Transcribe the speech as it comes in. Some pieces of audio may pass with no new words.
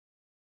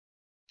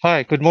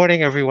Hi, good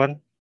morning,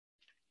 everyone.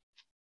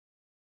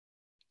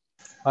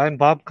 I'm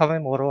Bob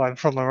Kamemoto. I'm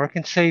from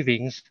American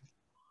Savings,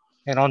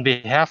 and on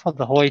behalf of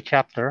the Hawaii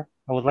Chapter,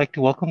 I would like to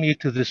welcome you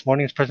to this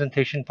morning's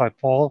presentation by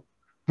Paul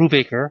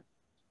Brewbaker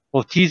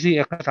of TZ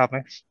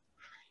Economics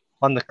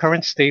on the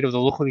current state of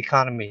the local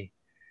economy.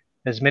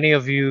 As many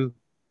of you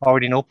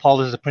already know,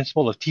 Paul is the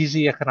principal of TZ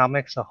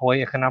Economics, a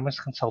Hawaii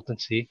economics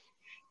consultancy.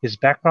 His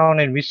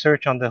background and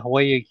research on the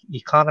Hawaii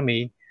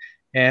economy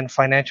and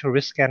financial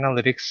risk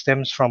analytics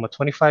stems from a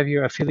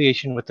 25-year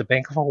affiliation with the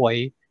Bank of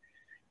Hawaii,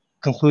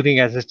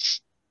 concluding as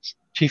its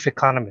chief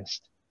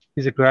economist.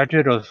 He's a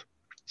graduate of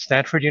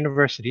Stanford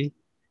University,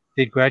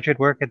 did graduate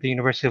work at the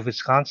University of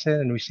Wisconsin,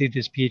 and received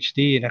his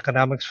Ph.D. in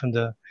economics from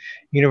the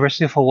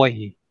University of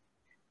Hawaii.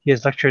 He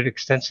has lectured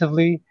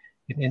extensively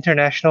in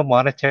international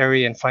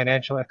monetary and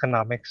financial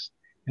economics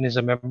and is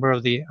a member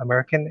of the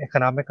American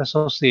Economic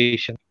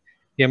Association,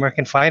 the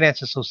American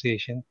Finance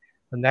Association,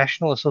 the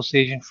National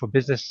Association for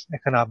Business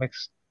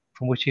Economics,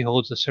 from which he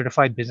holds a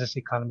Certified Business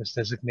Economist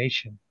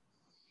designation.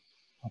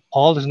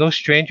 Paul is no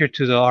stranger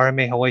to the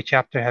RMA Hawaii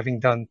chapter, having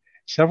done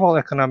several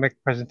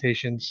economic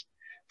presentations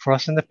for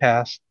us in the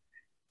past,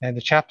 and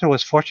the chapter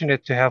was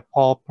fortunate to have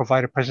Paul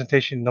provide a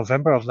presentation in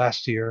November of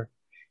last year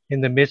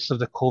in the midst of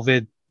the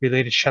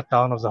COVID-related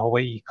shutdown of the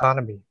Hawaii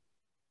economy.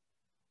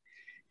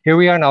 Here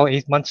we are now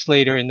 8 months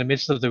later in the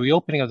midst of the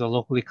reopening of the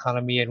local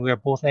economy, and we are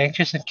both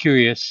anxious and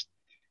curious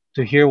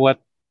to hear what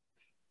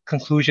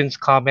conclusions,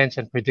 comments,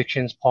 and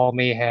predictions Paul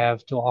may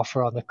have to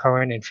offer on the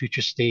current and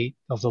future state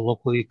of the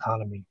local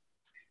economy.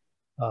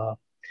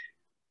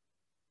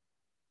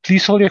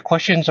 Please hold your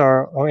questions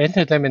or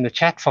enter them in the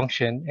chat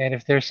function, and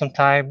if there's some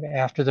time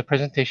after the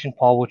presentation,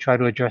 Paul will try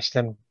to address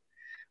them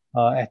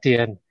at the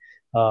end.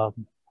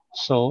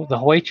 So the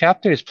Hawaii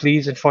chapter is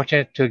pleased and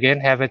fortunate to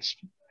again have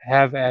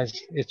as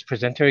its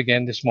presenter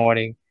again this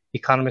morning,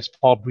 economist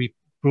Paul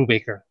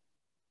Brewbaker.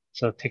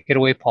 So take it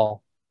away,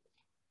 Paul.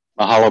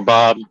 Mahalo,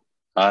 Bob.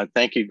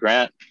 Thank you,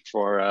 Grant,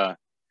 for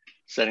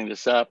setting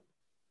this up.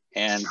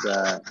 And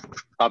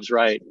Bob's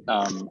right.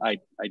 I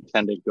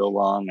tend to go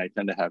long. I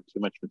tend to have too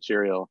much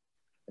material.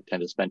 I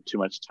tend to spend too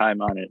much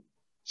time on it.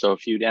 So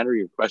if you'd enter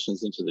your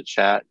questions into the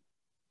chat,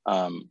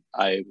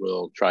 I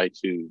will try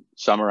to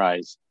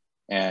summarize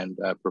and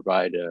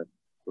provide a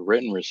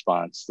written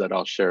response that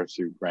I'll share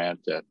through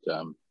Grant at,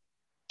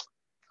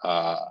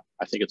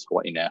 I think it's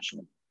Hawaii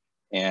National.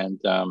 And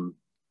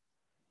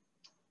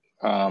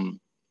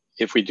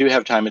if we do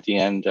have time at the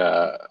end,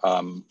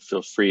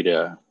 feel free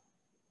to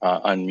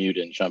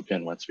unmute and jump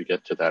in once we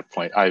get to that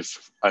point.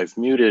 I've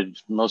muted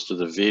most of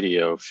the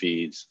video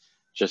feeds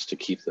just to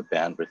keep the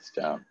bandwidth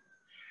down.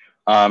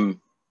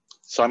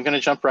 So I'm going to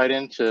jump right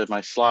into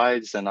my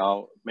slides, and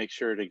I'll make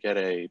sure to get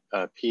a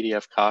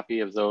PDF copy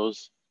of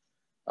those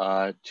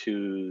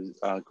to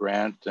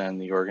Grant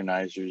and the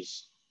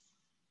organizers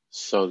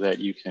so that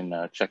you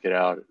can check it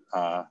out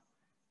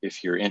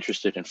if you're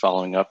interested in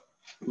following up.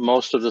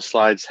 Most of the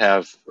slides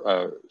have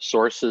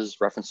sources,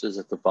 references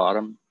at the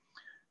bottom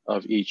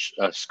of each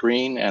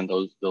screen, and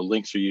the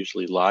links are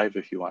usually live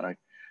if you want to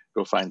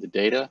go find the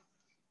data.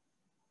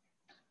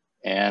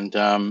 And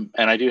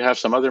I do have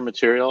some other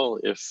material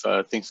if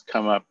things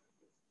come up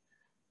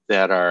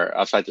that are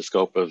outside the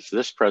scope of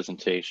this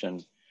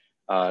presentation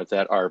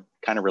that are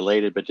kind of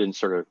related but didn't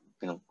sort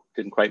of,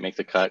 didn't quite make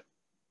the cut.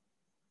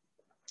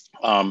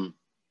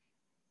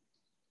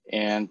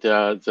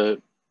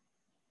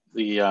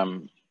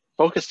 The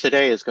focus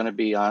today is going to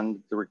be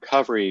on the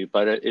recovery,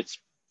 but it's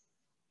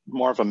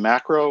more of a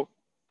macro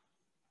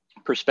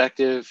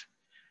perspective,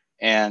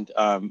 and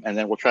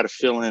then we'll try to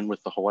fill in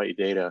with the Hawaii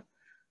data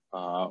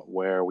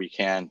where we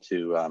can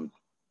to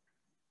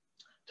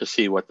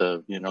see what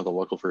the the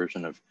local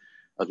version of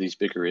these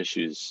bigger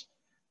issues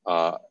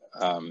look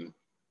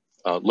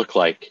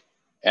like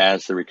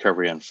as the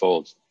recovery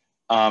unfolds.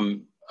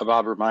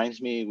 Bob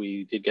reminds me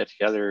we did get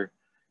together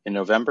in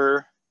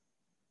November,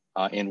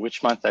 in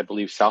which month I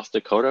believe South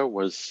Dakota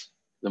was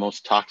the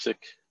most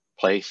toxic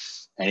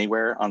place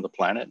anywhere on the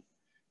planet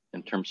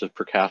in terms of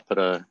per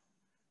capita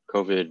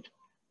COVID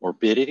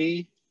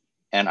morbidity.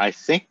 And I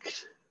think,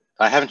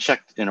 I haven't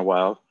checked in a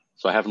while,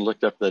 so I haven't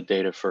looked up the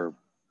data for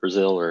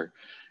Brazil or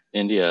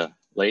India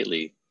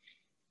lately,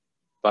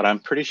 but I'm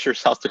pretty sure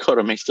South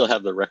Dakota may still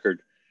have the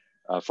record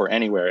for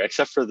anywhere,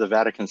 except for the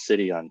Vatican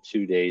City on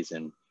 2 days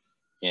in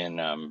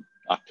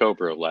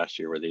October of last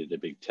year, where they did a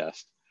big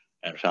test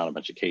and found a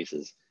bunch of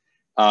cases.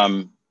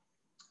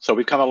 So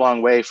we've come a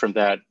long way from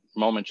that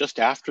moment just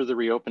after the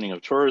reopening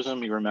of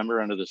tourism. You remember,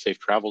 under the Safe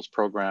Travels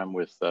program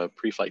with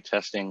pre-flight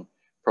testing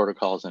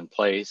protocols in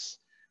place,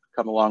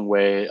 come a long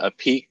way. A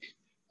peak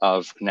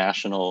of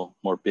national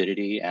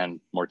morbidity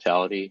and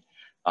mortality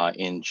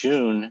in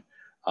June,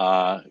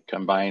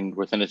 combined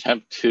with an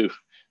attempt to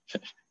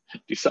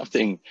do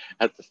something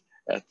at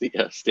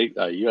the state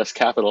U.S.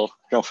 Capitol. I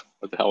don't know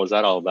what the hell was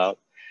that all about.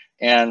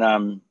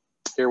 And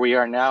here we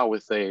are now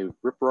with a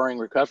rip-roaring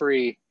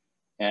recovery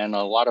and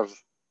a lot of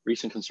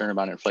recent concern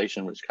about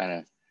inflation, which kind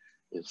of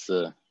is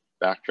the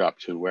backdrop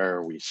to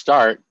where we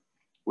start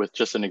with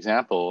just an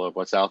example of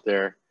what's out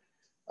there.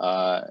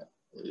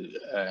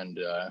 and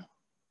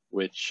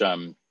which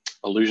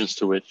allusions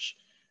to which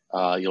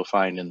you'll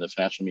find in the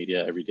financial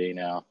media every day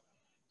now.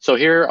 So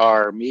here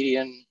are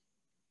median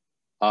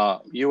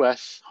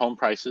U.S. home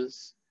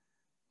prices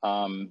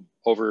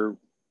over,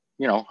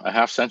 a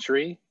half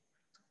century.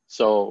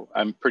 So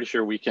I'm pretty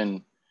sure we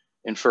can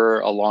infer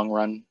a long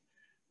run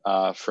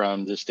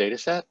from this data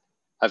set.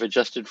 I've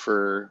adjusted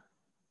for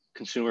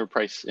consumer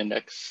price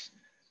index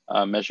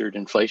measured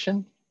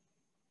inflation,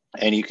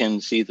 and you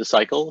can see the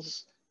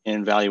cycles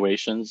in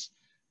valuations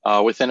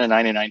within a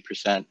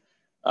 99%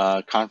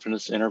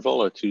 confidence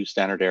interval, a 2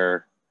 standard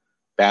error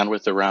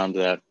bandwidth around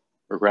that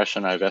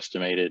regression I've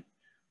estimated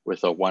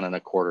with a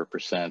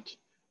 1.25%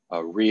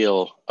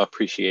 real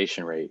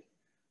appreciation rate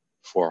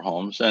for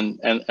homes. And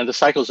the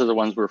cycles are the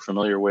ones we're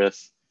familiar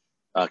with,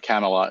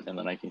 Camelot in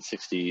the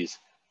 1960s,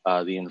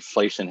 the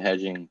inflation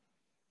hedging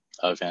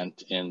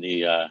event in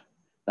the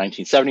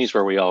 1970s,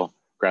 where we all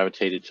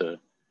gravitated to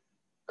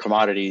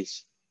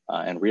commodities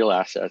and real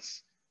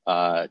assets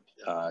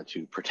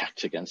to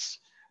protect against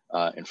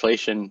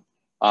inflation.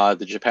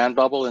 The Japan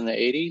bubble in the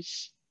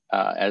 80s,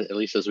 at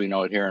least as we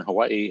know it here in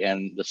Hawaii,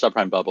 and the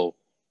subprime bubble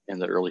in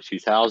the early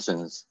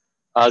 2000s.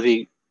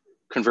 The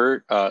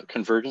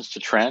convergence to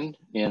trend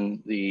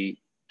in the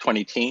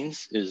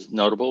 2010s is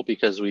notable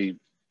because we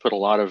put a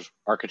lot of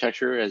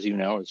architecture, as you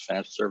know, as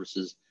financial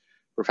services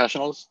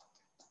professionals,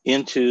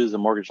 into the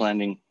mortgage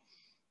lending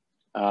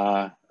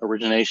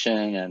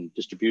origination and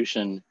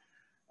distribution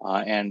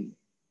and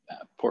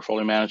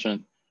portfolio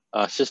management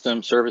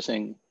system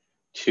servicing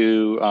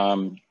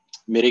to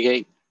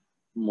mitigate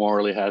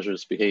morally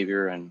hazardous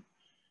behavior and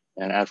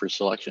adverse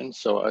selection.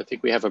 So I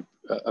think we have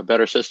a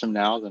better system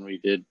now than we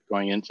did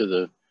going into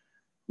the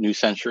new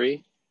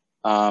century,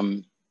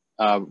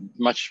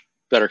 much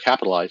better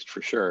capitalized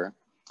for sure.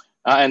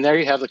 And there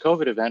you have the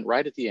COVID event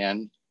right at the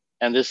end,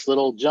 and this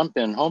little jump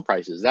in home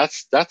prices.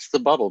 That's the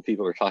bubble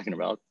people are talking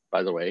about,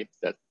 by the way,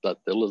 that the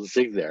little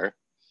zig there.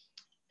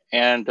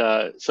 And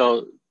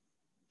so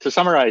to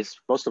summarize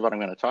most of what I'm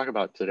going to talk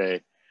about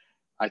today,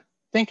 I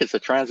think it's a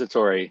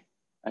transitory,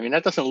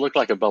 that doesn't look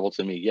like a bubble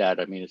to me yet.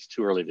 It's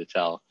too early to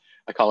tell.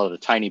 I call it a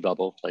tiny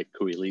bubble, like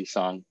Kui Lee's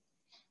song.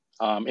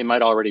 It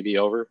might already be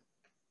over,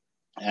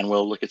 and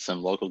we'll look at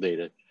some local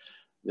data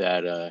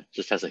that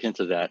just has a hint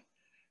of that.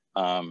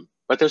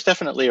 But there's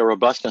definitely a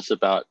robustness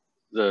about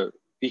the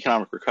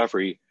economic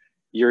recovery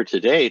year to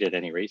date, at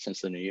any rate,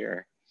 since the new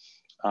year,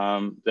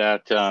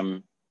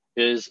 that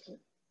is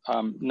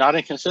not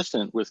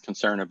inconsistent with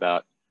concern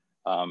about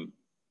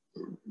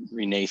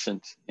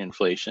renascent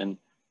inflation,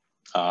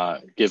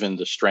 given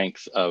the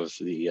strength of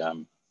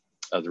the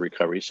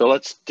recovery. So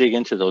let's dig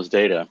into those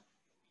data.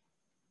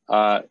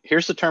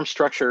 Here's the term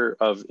structure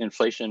of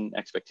inflation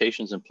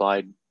expectations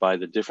implied by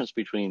the difference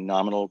between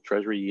nominal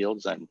treasury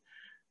yields and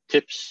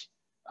TIPS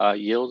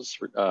yields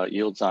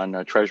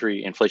on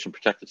treasury inflation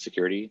protected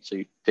security. So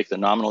you take the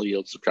nominal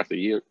yield, subtract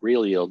the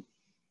real yield,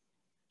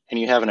 and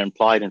you have an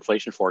implied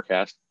inflation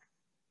forecast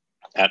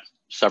at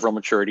several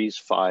maturities,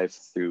 5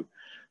 through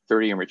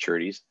 30-year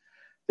maturities.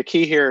 The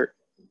key here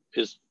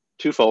is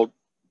twofold.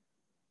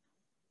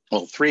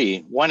 Well, three.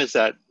 One is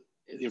that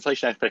the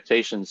inflation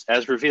expectations,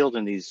 as revealed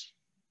in these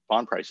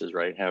bond prices,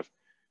 right,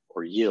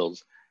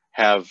 yields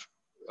have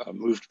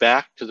moved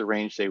back to the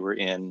range they were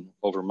in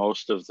over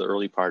most of the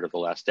early part of the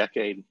last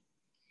decade,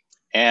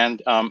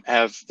 and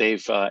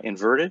they've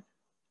inverted.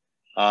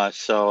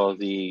 So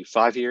the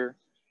 5-year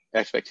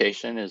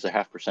expectation is a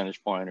 0.5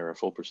 percentage point or a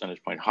full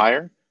percentage point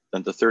higher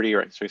than the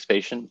 30-year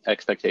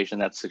expectation.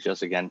 That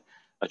suggests, again,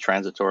 a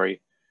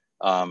transitory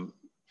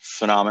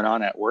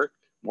phenomenon at work,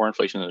 more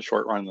inflation in the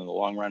short run than the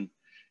long run.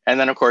 And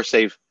then, of course,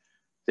 they've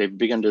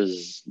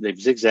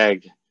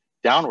zigzagged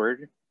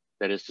downward.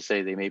 That is to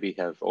say, they maybe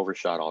have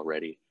overshot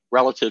already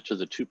relative to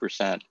the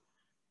 2%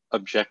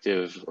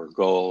 objective or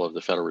goal of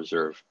the Federal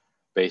Reserve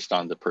based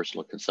on the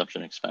personal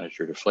consumption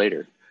expenditure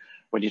deflator.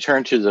 When you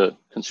turn to the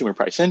consumer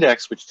price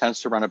index, which tends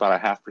to run about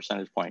a 0.5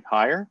 percentage point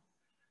higher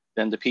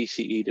than the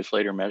PCE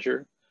deflator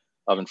measure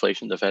of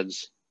inflation, the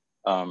Fed's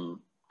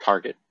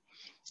target,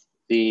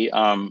 the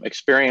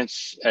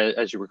experience,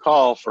 as you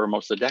recall, for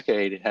most of the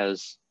decade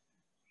has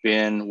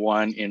been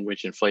one in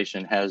which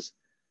inflation has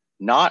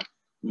not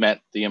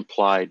met the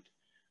implied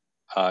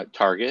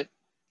target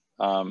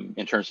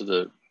in terms of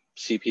the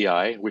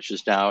CPI, which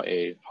is now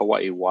a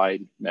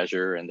Hawaii-wide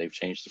measure, and they've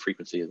changed the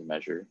frequency of the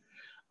measure.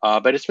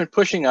 But it's been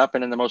pushing up,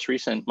 and in the most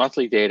recent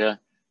monthly data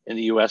in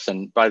the US,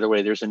 and by the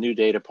way, there's a new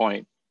data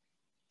point.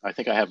 I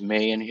think I have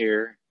May in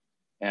here,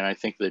 and I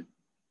think that,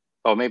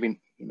 maybe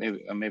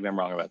I'm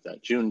wrong about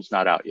that. June's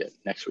not out yet,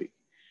 next week.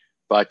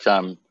 But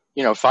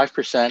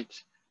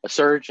 5%, a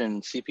surge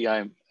in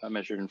CPI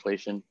measured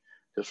inflation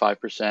to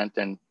 5%,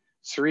 and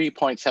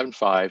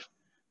 3.75%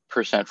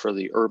 for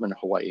the urban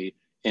Hawaii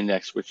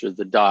index, which are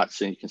the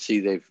dots, and you can see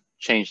they've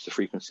changed the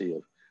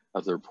frequency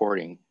of the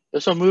reporting.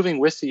 So moving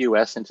with the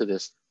US into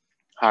this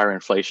higher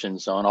inflation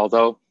zone,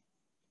 although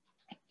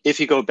if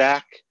you go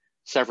back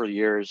several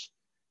years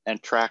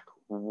and track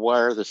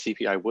where the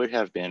CPI would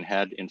have been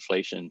had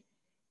inflation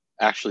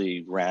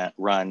actually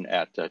run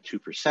at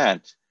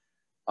 2%,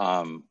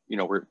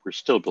 we're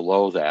still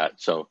below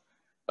that. So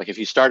like if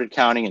you started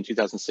counting in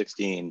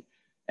 2016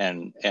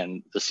 and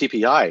the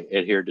CPI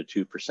adhered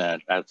to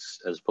 2%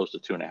 as opposed to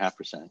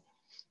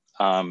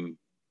 2.5%,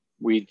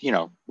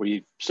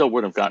 we still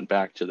would have gotten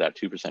back to that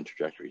 2%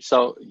 trajectory.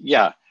 So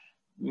yeah,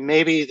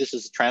 maybe this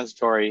is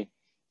transitory.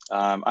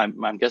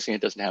 I'm guessing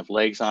it doesn't have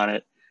legs on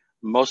it.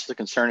 Most of the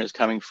concern is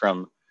coming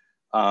from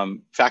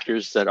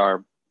factors that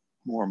are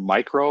more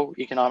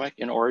microeconomic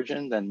in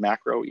origin than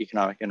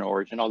macroeconomic in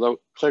origin. Although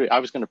clearly, I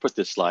was going to put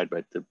this slide,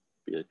 but to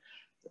be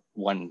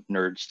one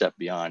nerd step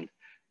beyond.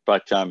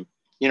 But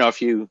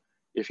if you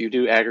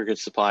do aggregate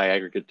supply,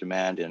 aggregate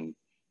demand, and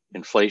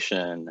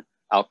inflation,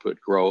 output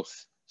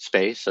growth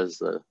space as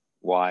the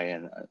y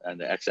and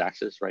the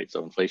x-axis, right?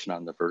 So inflation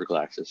on the vertical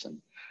axis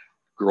and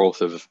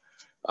growth of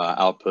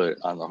output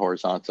on the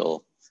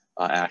horizontal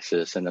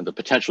axis, and then the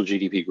potential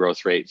GDP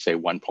growth rate, say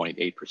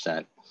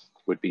 1.8%,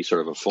 would be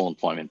sort of a full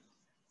employment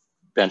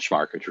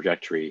benchmark or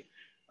trajectory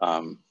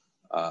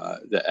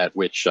at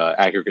which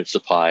aggregate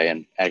supply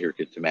and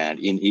aggregate demand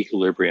in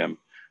equilibrium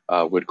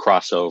would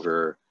cross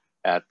over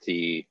at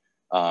the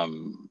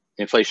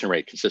inflation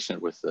rate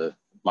consistent with the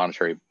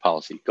monetary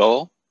policy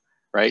goal,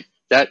 right?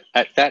 That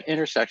at that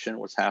intersection,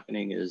 what's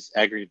happening is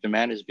aggregate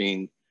demand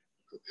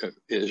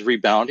is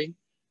rebounding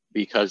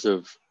because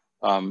of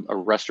a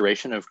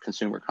restoration of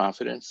consumer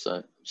confidence,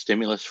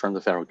 stimulus from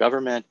the federal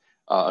government,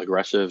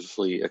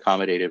 aggressively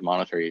accommodative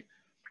monetary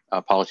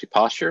policy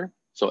posture.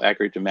 So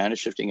aggregate demand is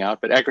shifting out,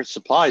 but aggregate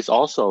supply is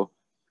also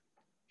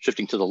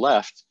shifting to the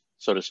left,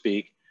 so to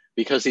speak,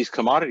 because these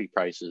commodity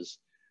prices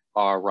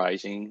are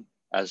rising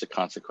as a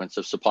consequence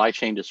of supply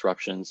chain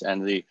disruptions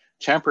and the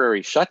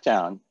temporary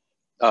shutdown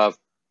of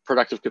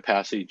productive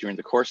capacity during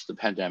the course of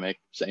the pandemic,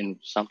 in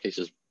some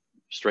cases,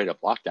 straight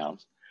up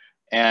lockdowns.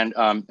 And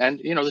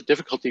the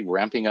difficulty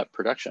ramping up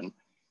production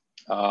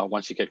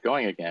once you get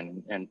going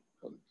again. And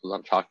a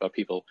lot of talk about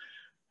people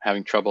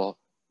having trouble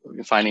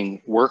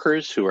finding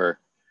workers who are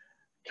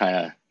kind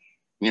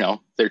of,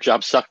 their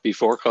job sucked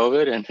before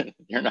COVID and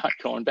you're not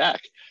going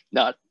back,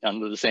 not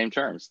under the same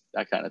terms,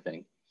 that kind of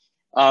thing.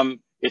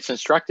 It's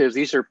instructive.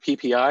 These are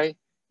PPI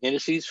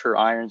indices for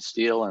iron,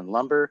 steel, and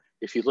lumber.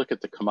 If you look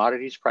at the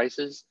commodities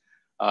prices,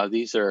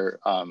 these are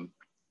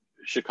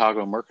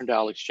Chicago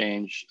Mercantile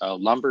Exchange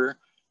lumber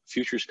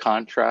futures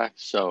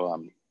contracts.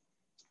 So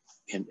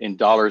in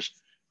dollars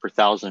per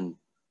thousand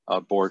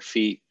board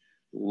feet,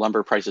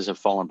 lumber prices have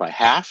fallen by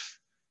half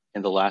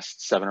in the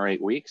last 7 or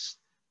 8 weeks.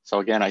 So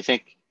again, I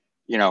think,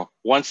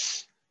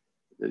 once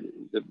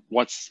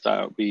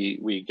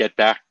we get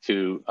back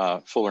to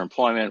fuller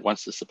employment,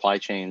 once the supply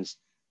chains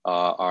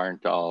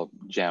aren't all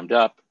jammed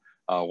up,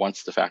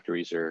 once the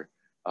factories are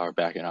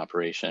back in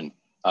operation,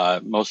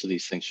 most of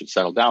these things should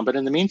settle down. But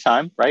in the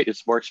meantime, right,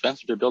 it's more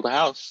expensive to build a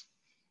house.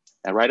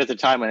 And right at the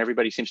time when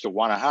everybody seems to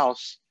want a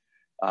house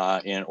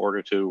in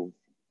order to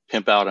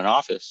pimp out an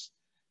office.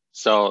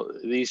 So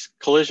these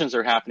collisions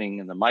are happening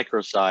in the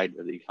micro side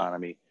of the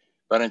economy.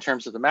 But in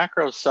terms of the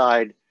macro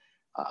side,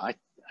 I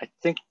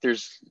think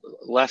there's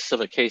less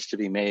of a case to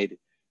be made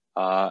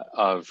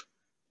of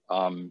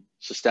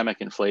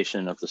systemic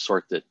inflation of the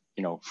sort that,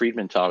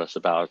 Friedman taught us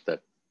about,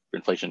 that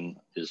inflation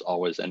is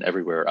always and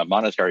everywhere a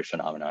monetary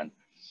phenomenon.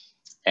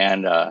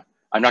 And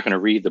I'm not going to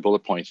read the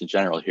bullet points in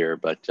general here,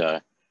 but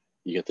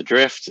you get the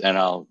drift, and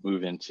I'll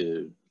move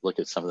into look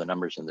at some of the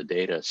numbers in the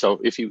data. So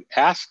if you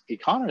ask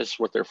economists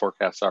what their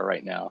forecasts are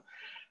right now,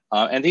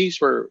 and these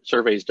were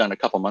surveys done a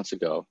couple months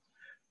ago,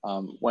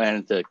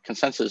 when the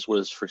consensus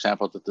was, for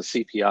example, that the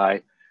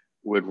CPI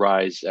would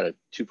rise at a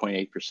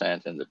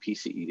 2.8% and the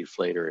PCE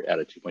deflator at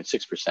a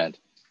 2.6%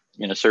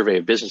 in a survey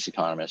of business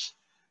economists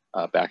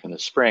back in the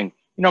spring.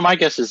 My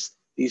guess is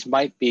these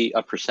might be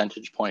a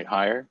percentage point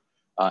higher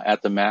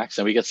at the max.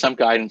 And we get some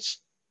guidance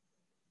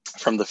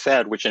from the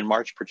Fed, which in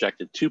March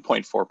projected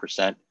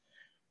 2.4%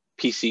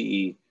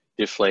 PCE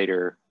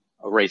deflator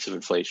rates of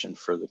inflation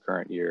for the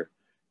current year.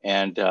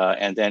 And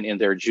then in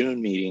their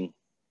June meeting,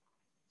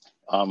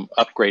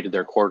 upgraded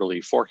their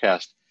quarterly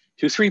forecast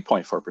to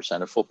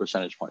 3.4%, a full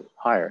percentage point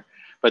higher.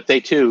 But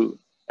they too,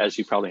 as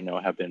you probably know,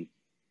 have been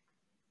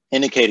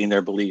indicating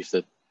their belief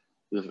that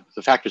the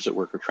factors at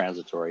work are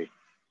transitory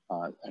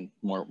and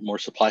more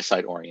supply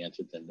side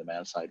oriented than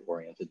demand side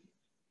oriented.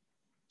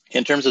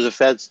 In terms of the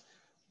Fed's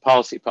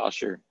policy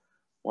posture,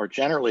 more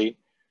generally,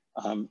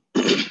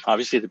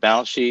 obviously the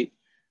balance sheet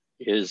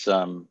is, at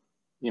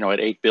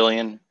 $8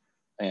 billion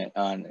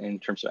in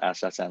terms of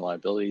assets and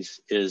liabilities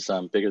is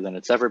bigger than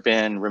it's ever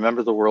been.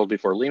 Remember the world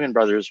before Lehman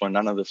Brothers, when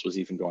none of this was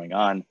even going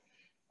on,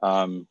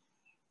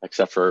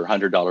 except for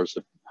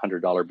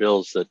 $100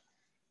 bills that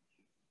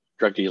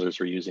drug dealers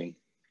were using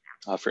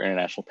for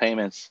international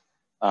payments.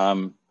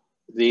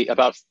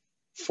 About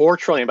 4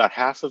 trillion, about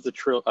half of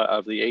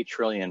the 8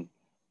 trillion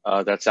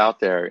that's out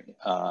there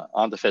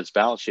on the Fed's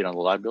balance sheet on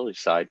the liability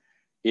side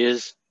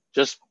is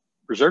just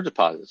reserve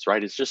deposits,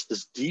 right? It's just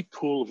this deep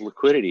pool of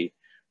liquidity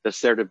that's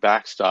there to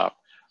backstop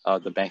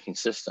the banking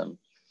system.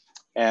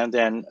 And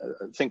then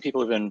I think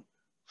people have been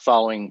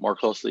following more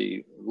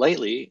closely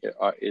lately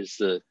is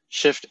the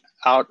shift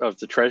out of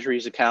the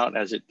Treasury's account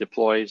as it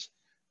deploys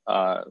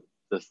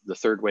the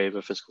third wave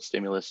of fiscal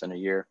stimulus in a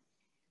year.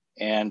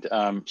 And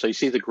so you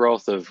see the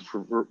growth of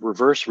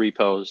reverse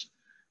repos,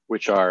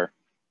 which are,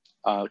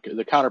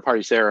 the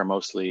counterparties there are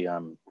mostly,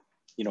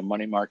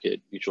 money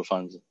market mutual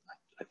funds,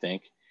 I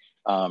think.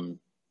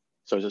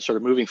 So it's sort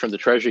of moving from the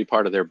Treasury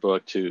part of their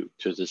book to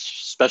this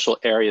special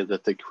area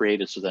that they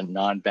created so that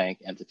non-bank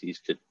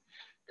entities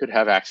could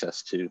have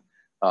access to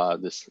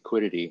this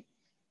liquidity.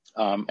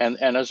 And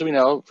as we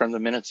know from the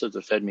minutes of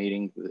the Fed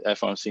meeting, the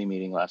FOMC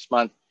meeting last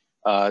month,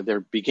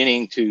 they're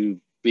beginning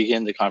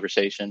the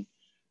conversation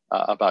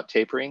about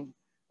tapering,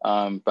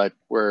 but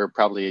we're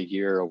probably a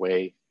year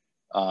away.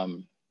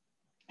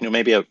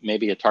 Maybe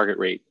a target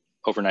rate,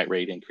 overnight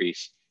rate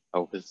increase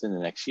within the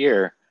next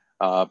year,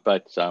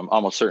 but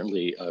almost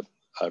certainly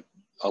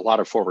a lot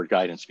of forward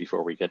guidance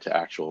before we get to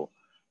actual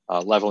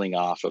leveling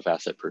off of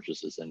asset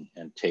purchases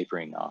and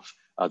tapering off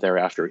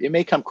thereafter. It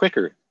may come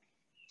quicker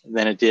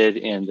than it did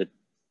in the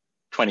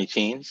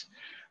 2010s,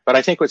 but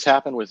I think what's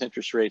happened with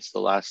interest rates the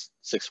last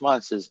 6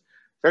 months is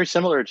very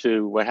similar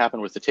to what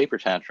happened with the taper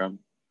tantrum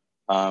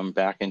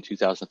back in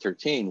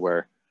 2013,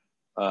 where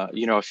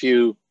a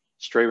few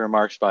stray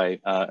remarks by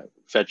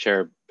Fed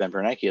Chair Ben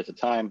Bernanke at the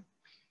time,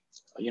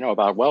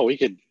 about, well, we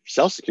could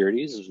sell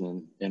securities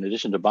in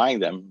addition to buying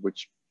them,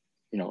 which,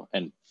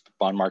 and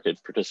bond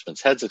market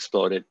participants' heads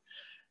exploded.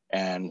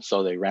 And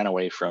so they ran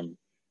away from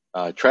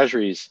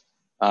treasuries.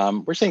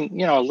 We're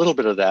seeing, a little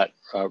bit of that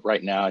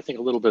right now. I think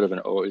a little bit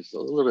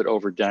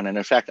overdone. And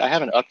in fact, I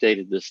haven't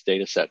updated this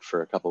data set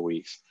for a couple of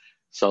weeks.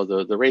 So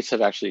the rates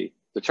have actually,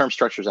 the term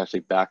structure has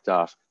actually backed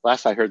off.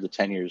 Last I heard, the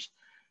 10 years,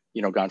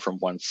 gone from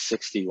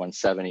 160,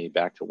 170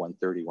 back to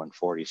 130,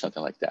 140,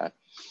 something like that.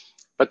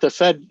 But the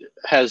Fed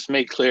has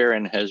made clear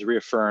and has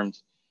reaffirmed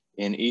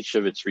in each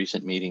of its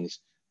recent meetings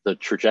the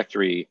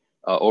trajectory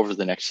over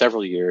the next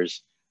several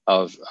years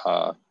of,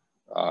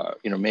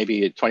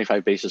 maybe a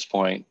 25 basis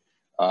point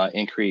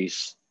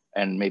increase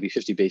and maybe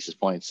 50 basis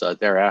points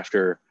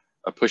thereafter,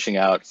 pushing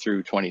out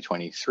through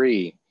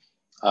 2023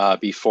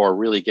 before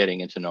really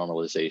getting into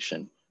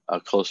normalization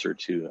closer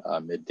to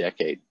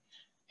mid-decade.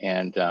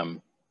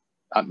 And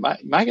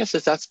my guess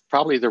is that's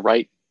probably the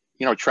right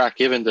track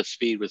given the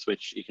speed with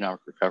which economic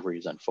recovery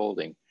is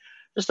unfolding.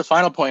 Just a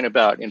final point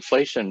about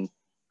inflation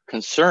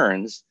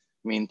concerns.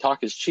 I mean,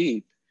 talk is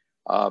cheap,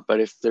 but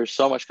if there's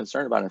so much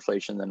concern about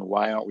inflation, then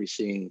why aren't we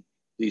seeing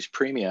these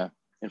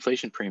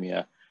inflation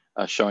premia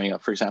showing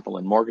up, for example,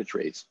 in mortgage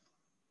rates?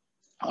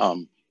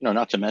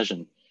 Not to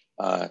mention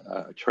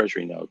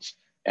Treasury notes.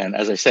 And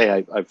as I say,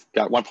 I've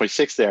got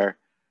 1.6 there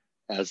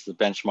as the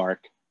benchmark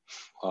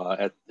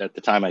at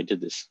the time I did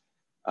this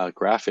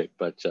graphic,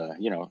 but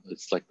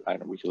it's like,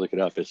 we could look it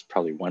up. It's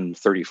probably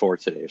 134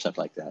 today or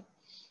something like that.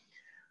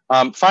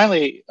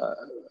 Finally,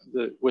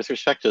 with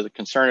respect to the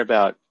concern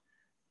about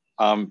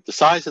the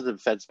size of the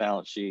Fed's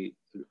balance sheet,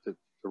 the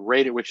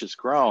rate at which it's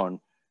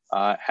grown,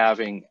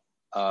 having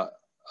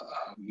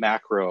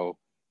macro,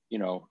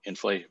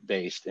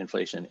 based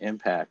inflation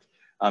impact.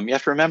 You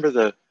have to remember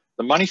the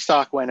money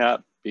stock went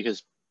up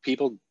because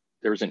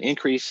there was an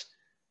increase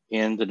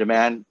in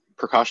the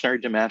precautionary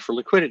demand for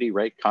liquidity,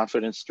 right?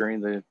 Confidence during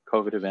the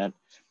COVID event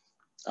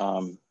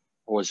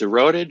was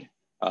eroded.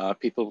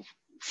 People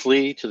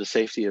flee to the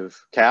safety of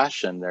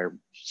cash and their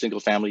single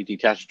family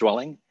detached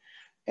dwelling.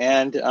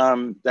 And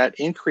that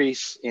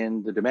increase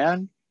in the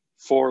demand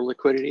for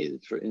liquidity,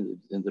 in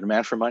the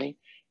demand for money,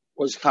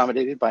 was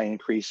accommodated by an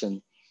increase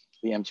in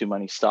the M2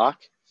 money stock.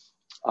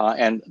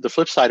 And the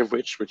flip side of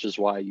which is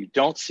why you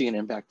don't see an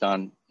impact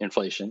on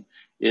inflation,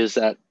 is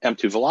that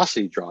M2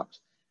 velocity dropped.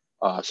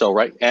 So,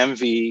 right,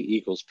 MV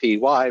equals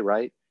PY,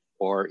 right?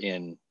 Or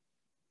in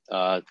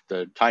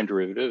the time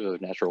derivative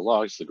of natural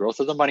logs, the growth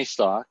of the money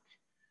stock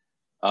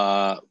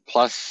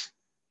plus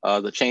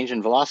the change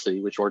in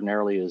velocity, which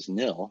ordinarily is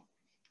nil,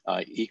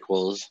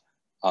 equals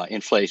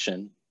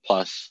inflation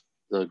plus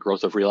the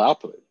growth of real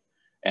output.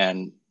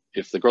 And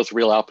if the growth of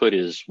real output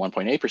is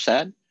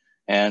 1.8%,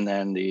 and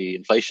then the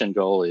inflation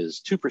goal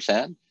is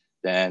 2%,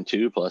 then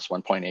 2 plus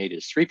 1.8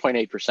 is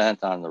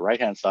 3.8% on the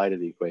right-hand side of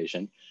the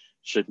equation,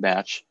 should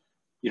match,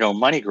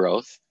 money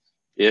growth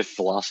if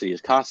velocity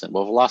is constant.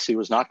 Well, velocity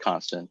was not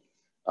constant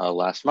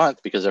last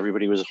month because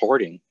everybody was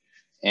hoarding.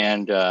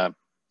 And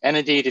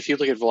indeed, if you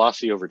look at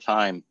velocity over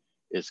time,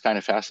 it's kind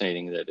of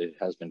fascinating that it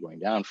has been going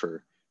down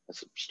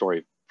that's a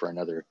story for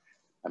another,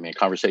 a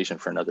conversation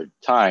for another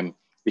time,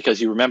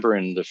 because you remember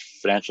in the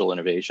financial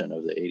innovation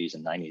of the 80s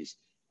and 90s,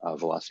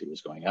 velocity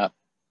was going up.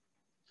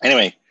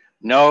 Anyway,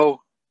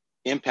 no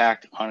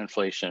impact on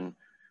inflation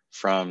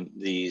from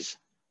these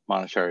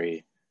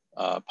monetary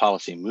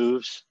policy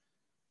moves.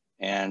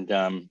 And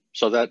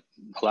so that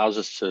allows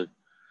us to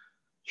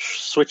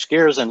switch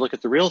gears and look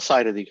at the real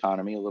side of the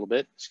economy a little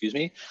bit, excuse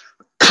me.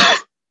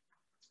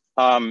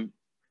 And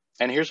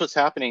here's what's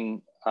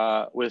happening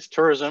with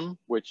tourism,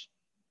 which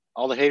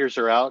all the haters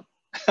are out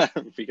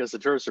because the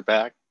tourists are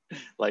back.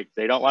 Like,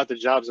 they don't want the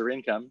jobs or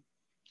income.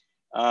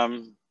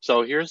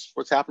 So here's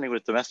what's happening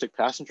with domestic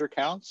passenger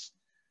counts.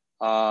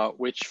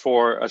 which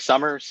for a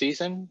summer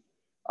season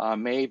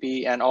may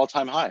be an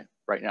all-time high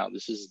right now.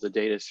 This is the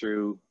data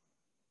through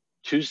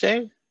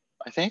Tuesday,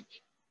 I think.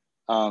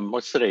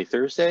 What's today,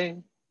 Thursday?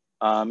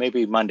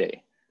 Maybe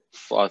Monday,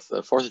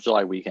 the 4th of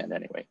July weekend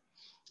anyway.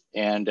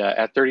 And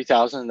at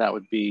 30,000, that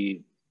would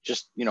be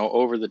just,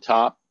 over the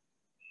top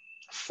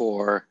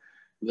for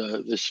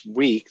this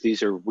week.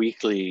 These are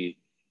weekly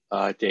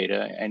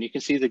data, and you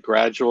can see the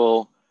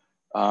gradual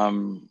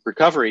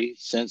recovery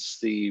since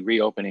the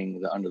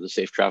reopening under the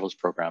Safe Travels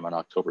program on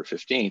October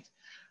 15th.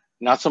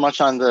 Not so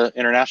much on the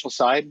international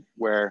side,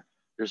 where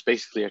there's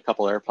basically a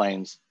couple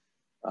airplanes,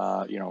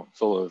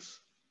 full of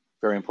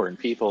very important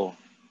people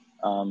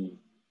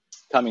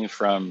coming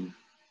from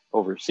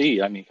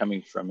overseas. I mean,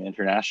 coming from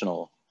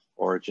international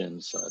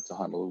origins to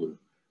Honolulu.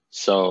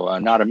 So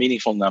not a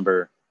meaningful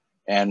number.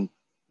 And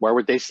where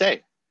would they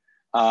stay?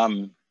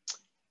 When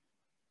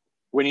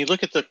you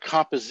look at the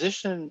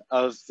composition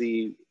of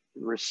the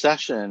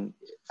recession,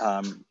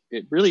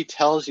 it really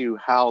tells you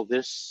how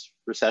this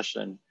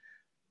recession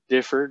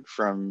differed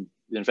from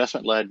the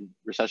investment-led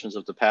recessions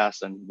of the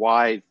past, and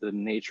why the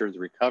nature of the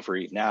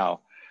recovery now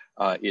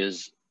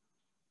is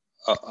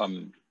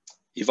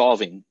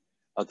evolving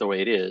the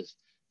way it is.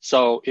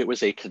 So it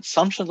was a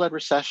consumption-led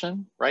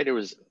recession, right? It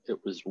was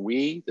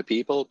we, the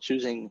people,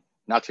 choosing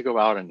not to go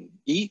out and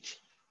eat,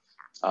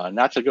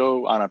 not to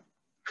go on a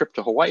trip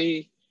to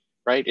Hawaii,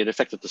 right? It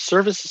affected the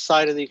services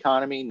side of the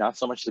economy, not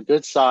so much the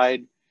goods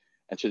side.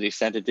 And to the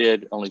extent it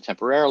did, only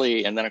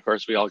temporarily. And then of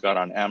course, we all got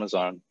on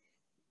Amazon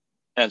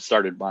and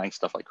started buying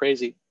stuff like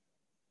crazy.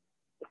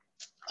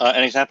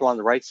 An example on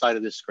the right side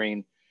of this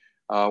screen,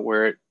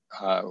 where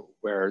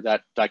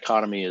that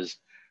dichotomy is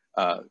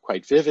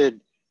quite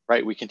vivid,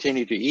 right? We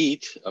continue to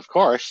eat, of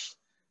course,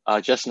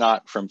 just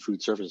not from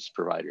food services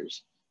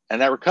providers.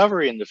 And that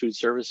recovery in the food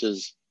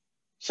services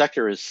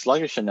sector is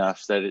sluggish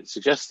enough that it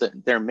suggests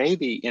that there may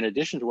be, in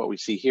addition to what we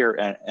see here,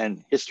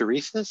 an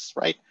hysteresis,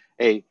 right?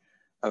 A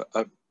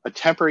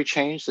temporary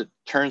change that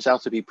turns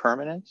out to be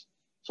permanent.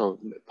 So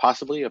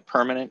possibly a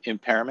permanent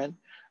impairment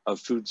of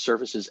food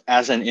services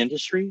as an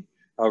industry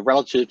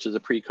relative to the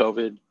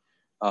pre-COVID,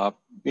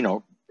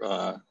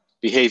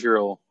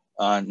 behavioral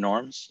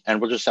norms.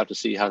 And we'll just have to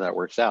see how that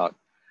works out.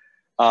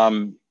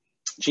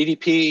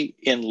 GDP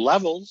in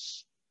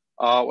levels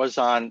was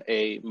on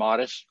a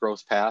modest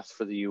growth path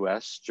for the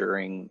US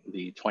during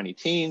the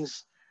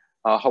 20-teens.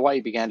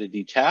 Hawaii began to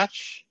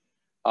detach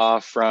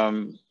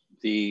from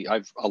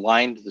I've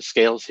aligned the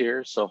scales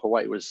here. So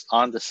Hawaii was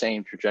on the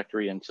same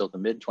trajectory until the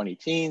mid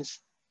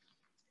 20-teens.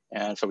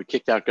 And so we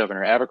kicked out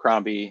Governor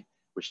Abercrombie,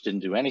 which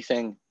didn't do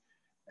anything.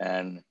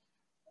 And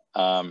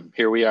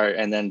here we are.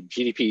 And then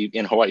GDP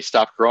in Hawaii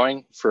stopped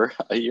growing for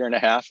a year and a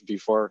half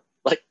before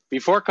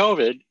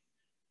COVID.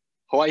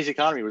 Hawaii's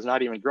economy was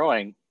not even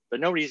growing, but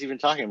nobody's even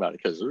talking about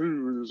it because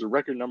there's a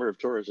record number of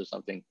tourists or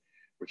something,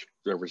 which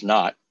there was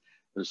not.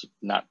 There's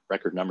not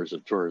record numbers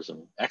of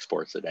tourism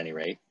exports at any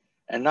rate,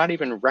 and not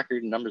even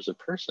record numbers of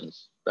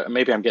persons. But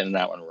maybe I'm getting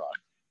that one wrong.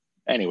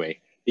 Anyway,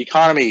 the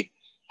economy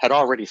had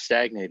already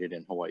stagnated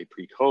in Hawaii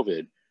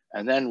pre-COVID,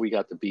 and then we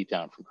got the beat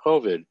down from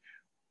COVID,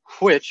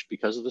 which,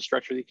 because of the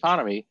structure of the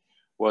economy,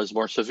 was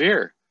more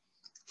severe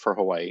for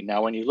Hawaii.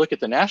 Now, when you look at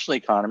the national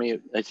economy,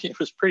 I think it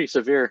was pretty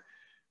severe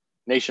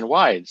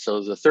nationwide.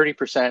 So the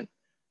 30%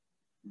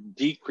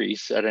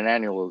 decrease at an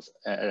annual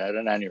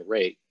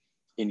rate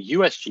in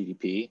US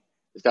GDP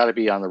has got to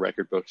be on the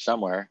record book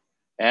somewhere.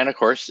 And of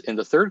course, in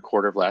the third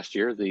quarter of last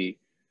year, the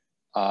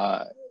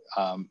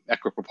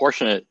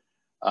equiproportionate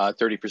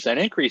 30%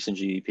 increase in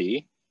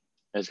GDP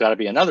has got to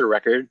be another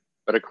record.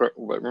 But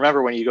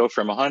remember, when you go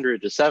from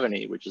 100 to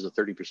 70, which is a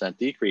 30%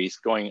 decrease,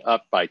 going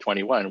up by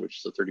 21, which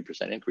is a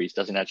 30% increase,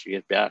 doesn't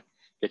actually get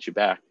you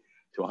back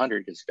to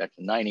 100, gets back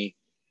to 90.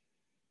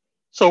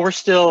 So we're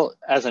still,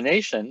 as a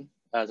nation,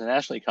 as a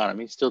national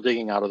economy, still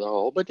digging out of the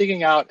hole, but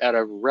digging out at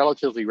a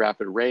relatively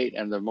rapid rate.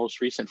 And the most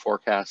recent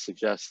forecast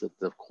suggests that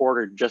the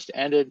quarter just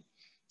ended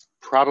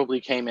probably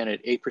came in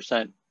at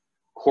 8%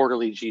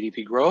 quarterly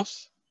GDP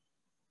growth,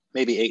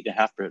 maybe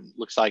 8.5%, but it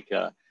looks like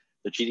the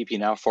GDP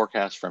now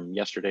forecast from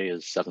yesterday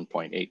is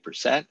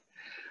 7.8%.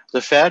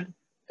 The Fed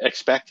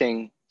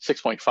expecting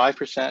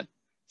 6.5%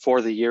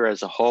 for the year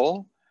as a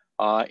whole.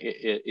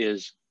 It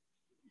is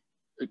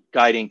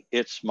guiding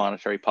its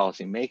monetary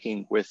policy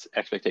making with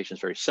expectations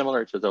very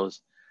similar to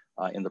those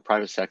in the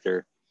private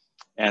sector,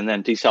 and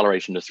then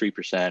deceleration to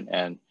 3%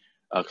 and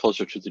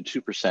closer to the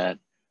 2%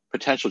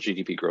 potential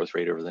GDP growth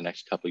rate over the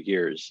next couple of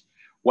years.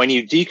 When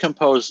you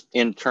decompose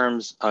in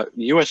terms of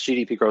US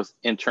GDP growth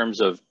in terms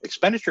of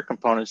expenditure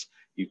components,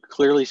 you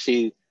clearly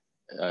see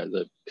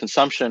the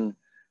consumption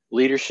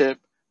leadership,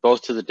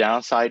 both to the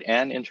downside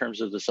and in terms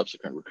of the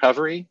subsequent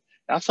recovery.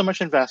 Not so much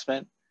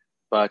investment,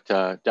 but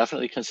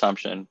definitely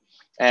consumption.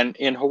 And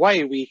in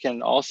Hawaii, we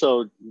can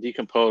also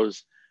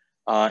decompose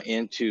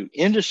into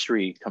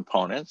industry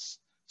components.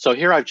 So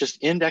here I've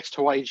just indexed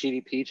Hawaii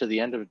GDP to the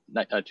end of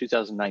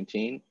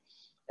 2019,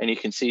 and you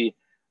can see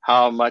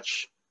how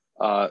much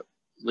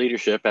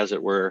leadership, as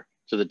it were,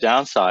 to the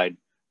downside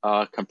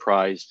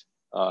comprised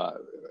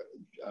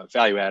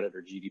value added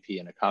or GDP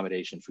and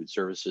accommodation, food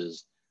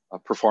services,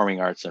 performing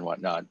arts and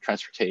whatnot,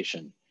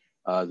 transportation.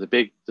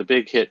 The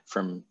big hit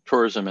from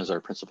tourism as our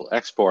principal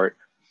export,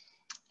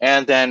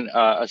 and then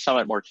a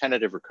somewhat more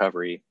tentative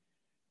recovery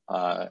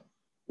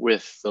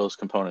with those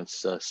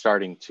components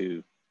starting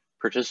to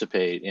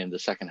participate in the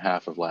second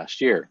half of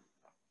last year.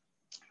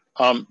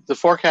 The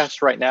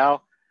forecasts right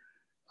now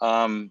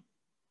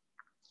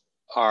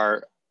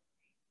are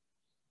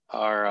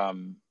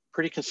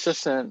pretty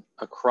consistent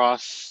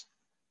across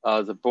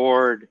the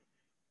board.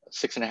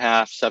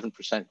 6.5%,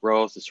 7%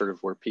 growth is sort of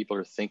where people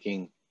are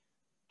thinking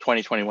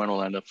 2021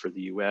 will end up for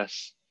the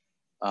US.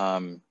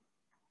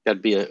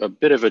 That'd be a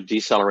bit of a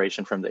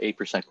deceleration from the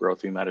 8%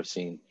 growth we might have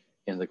seen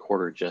in the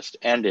quarter just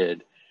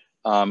ended.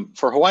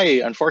 For Hawaii,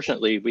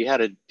 unfortunately, we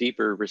had a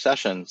deeper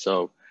recession,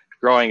 so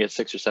growing at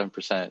 6 or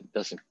 7%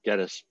 doesn't get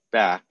us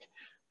back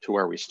to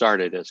where we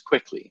started as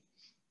quickly.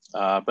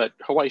 But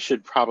Hawaii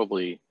should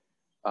probably,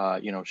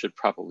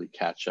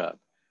 catch up.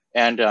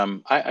 And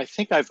I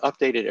think I've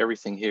updated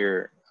everything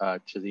here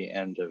to the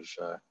end of,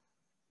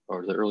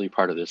 or the early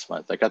part of this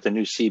month. I got the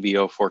new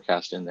CBO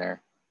forecast in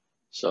there.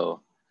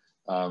 So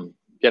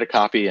get a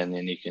copy and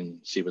then you can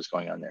see what's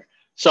going on there.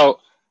 So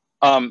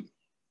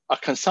a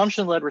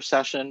consumption-led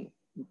recession,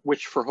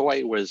 which for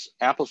Hawaii was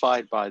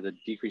amplified by the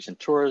decrease in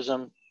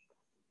tourism,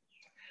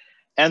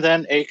 and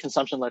then a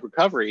consumption-led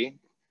recovery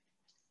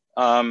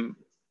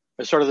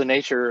is sort of the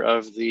nature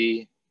of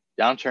the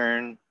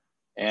downturn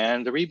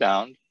and the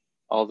rebound,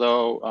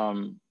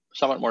 although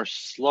somewhat more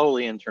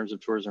slowly in terms of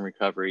tourism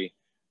recovery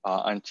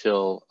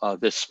until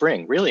this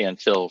spring, really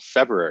until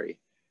February.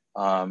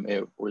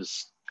 It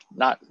was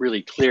not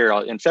really clear.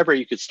 In February,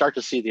 you could start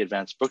to see the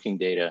advanced booking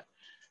data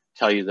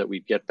tell you that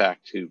we'd get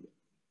back to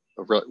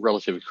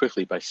relatively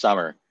quickly by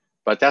summer,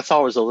 but that's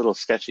always a little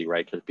sketchy,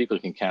 right? Because people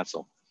can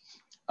cancel.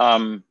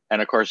 And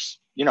of course,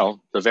 the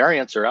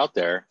variants are out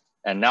there,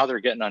 and now they're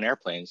getting on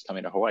airplanes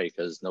coming to Hawaii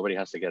because nobody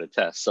has to get a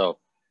test. So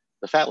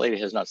the fat lady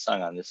has not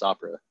sung on this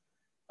opera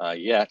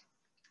yet.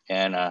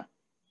 And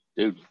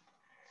dude,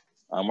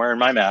 I'm wearing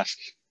my mask,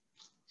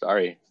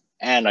 sorry.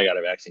 And I got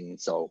a vaccine,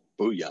 so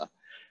booyah.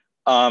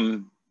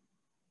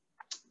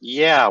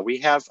 Yeah, we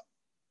have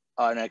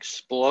an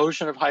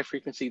explosion of high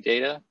frequency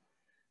data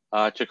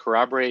to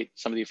corroborate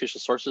some of the official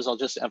sources. I'll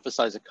just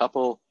emphasize a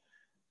couple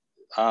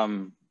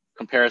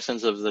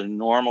comparisons of the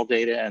normal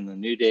data and the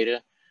new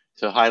data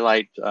to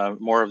highlight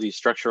more of these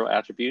structural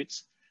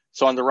attributes.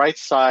 So on the right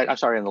side,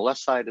 on the left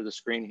side of the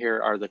screen here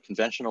are the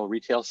conventional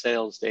retail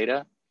sales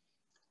data.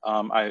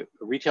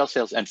 Retail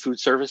sales and food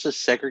services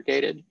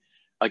segregated,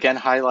 again,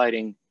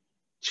 highlighting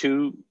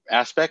two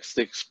aspects,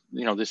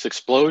 this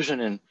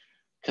explosion in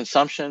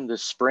consumption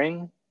this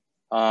spring,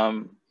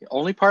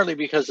 only partly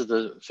because of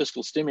the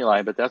fiscal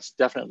stimuli, but that's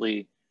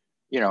definitely,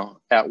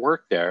 at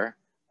work there,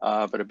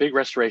 but a big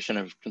restoration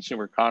of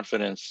consumer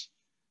confidence.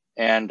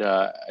 And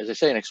as I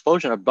say, an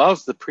explosion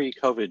above the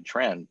pre-COVID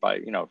trend by,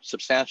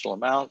 substantial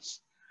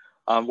amounts,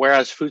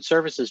 whereas food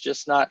service is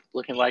just not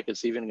looking like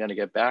it's even going to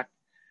get back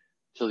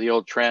to the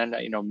old trend,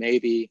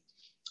 maybe.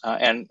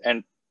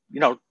 And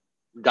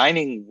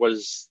dining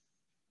was,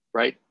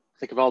 right?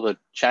 Think of all the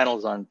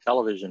channels on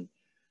television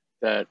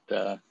that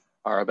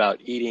are about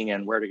eating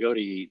and where to go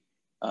to eat.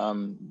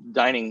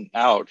 Dining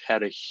out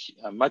had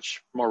a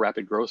much more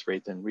rapid growth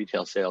rate than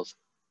retail sales,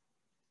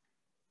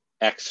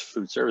 ex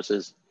food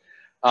services.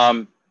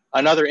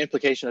 Another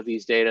implication of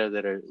these data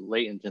that are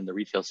latent in the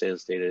retail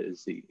sales data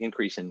is the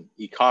increase in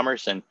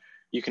e-commerce. And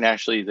you can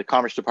actually, the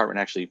Commerce Department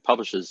actually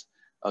publishes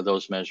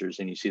those measures,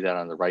 and you see that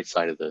on the right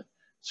side of the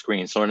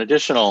screen. So an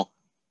additional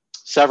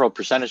several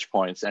percentage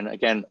points. And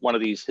again, one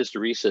of these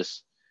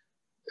hysteresis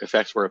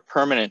effects where a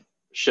permanent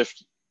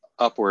shift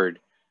upward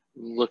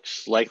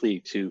looks likely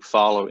to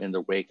follow in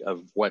the wake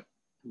of what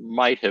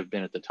might have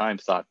been at the time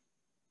thought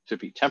to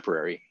be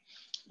temporary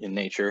in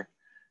nature.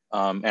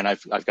 And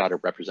I've got a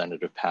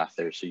representative path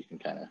there, so you can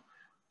kind of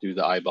do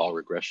the eyeball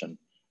regression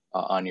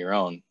on your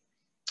own.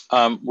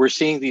 We're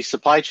seeing these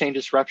supply chain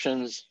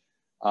disruptions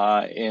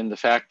in the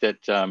fact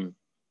that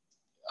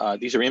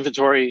these are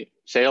inventory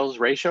sales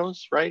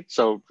ratios, right?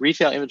 So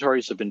retail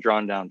inventories have been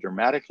drawn down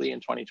dramatically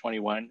in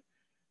 2021,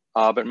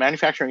 but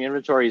manufacturing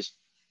inventories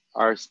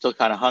are still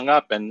kind of hung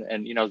up, and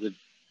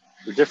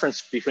the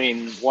difference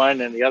between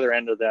one and the other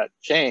end of that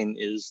chain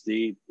is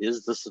the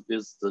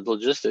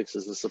logistics,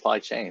 is the supply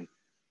chain.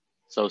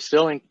 So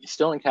still in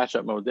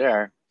catch-up mode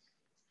there.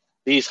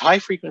 These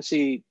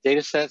high-frequency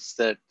data sets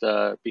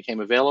that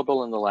became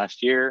available in the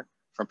last year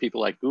from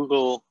people like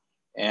Google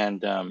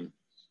and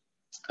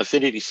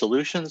Affinity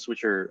Solutions,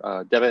 which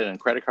are debit and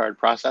credit card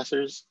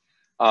processors,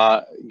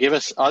 give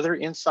us other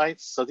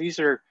insights. So these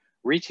are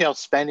retail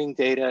spending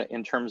data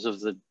in terms of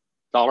the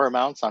dollar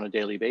amounts on a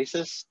daily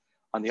basis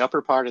on the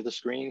upper part of the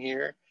screen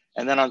here.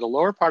 And then on the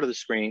lower part of the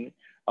screen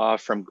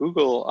from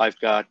Google, I've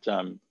got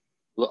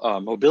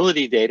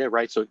mobility data,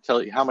 right? So it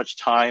tells you how much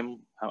time,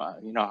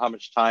 how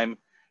much time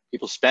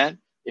people spent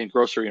in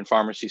grocery and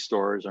pharmacy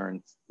stores or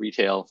in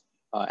retail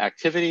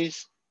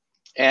activities.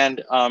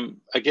 And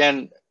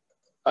again,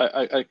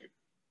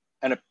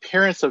 an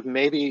appearance of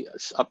maybe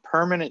a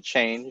permanent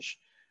change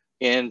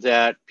in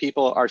that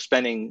people are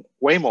spending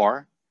way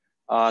more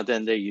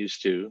than they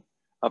used to,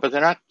 but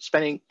they're not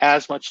spending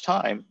as much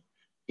time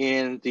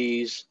in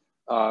these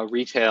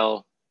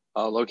retail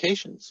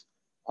locations.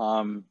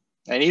 And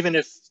even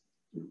if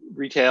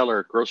retail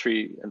or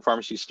grocery and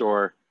pharmacy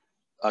store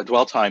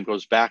dwell time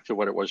goes back to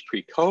what it was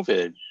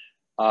pre-COVID,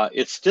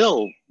 it's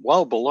still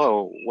well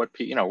below what,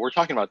 we're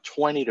talking about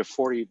 20 to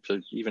 40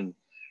 to even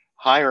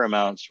higher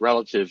amounts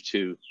relative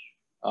to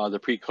the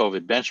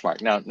pre-COVID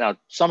benchmark. Now,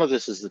 some of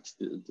this is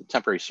the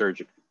temporary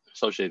surge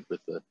associated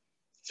with the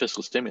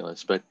fiscal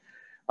stimulus, but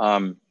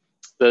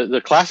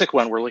the classic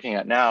one we're looking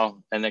at now,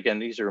 and again,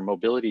 these are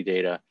mobility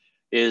data,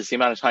 is the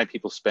amount of time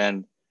people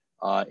spend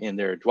in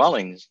their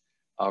dwellings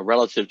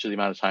relative to the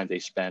amount of time they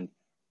spend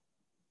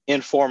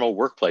in formal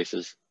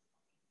workplaces,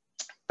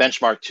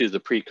 benchmarked to the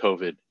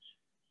pre-COVID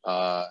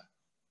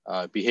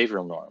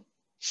behavioral norm.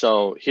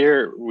 So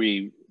here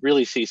we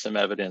really see some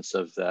evidence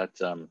of that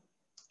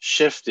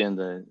shift in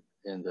the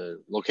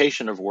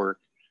location of work,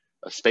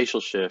 a spatial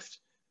shift,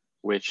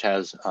 which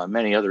has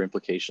many other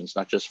implications,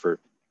 not just for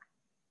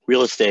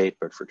real estate,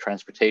 but for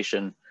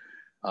transportation,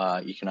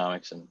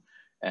 economics,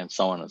 and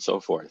so on and so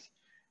forth.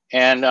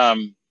 And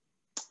I'm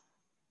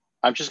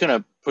just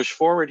going to push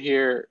forward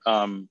here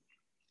and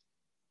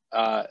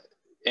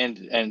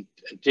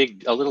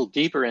dig a little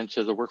deeper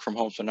into the work from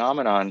home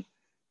phenomenon.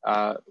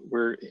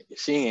 We're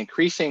seeing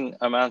increasing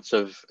amounts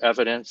of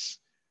evidence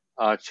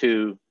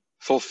to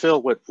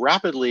fulfill what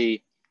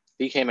rapidly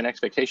became an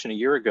expectation a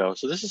year ago.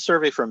 So this is a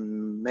survey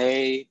from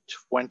May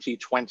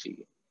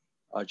 2020,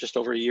 just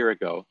over a year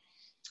ago.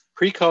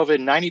 Pre-COVID,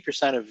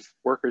 90% of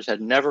workers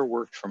had never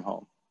worked from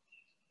home.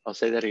 I'll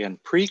say that again.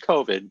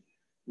 Pre-COVID,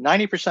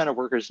 90% of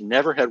workers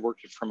never had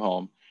worked from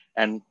home,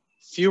 and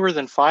fewer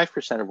than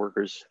 5% of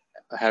workers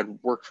had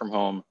worked from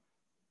home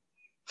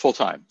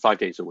full-time, 5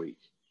 days a week.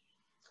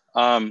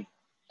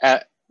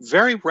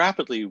 Very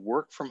rapidly,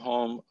 work from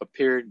home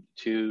appeared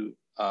to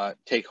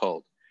take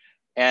hold.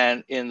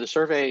 And in the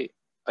survey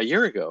a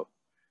year ago,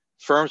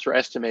 firms were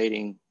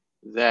estimating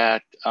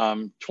that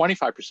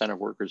 25% of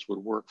workers would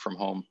work from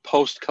home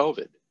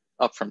post-COVID,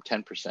 up from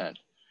 10%,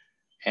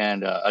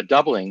 and a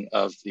doubling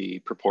of the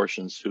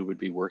proportions who would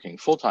be working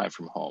full-time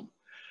from home.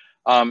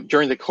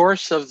 During the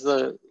course of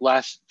the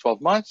last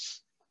 12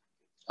 months,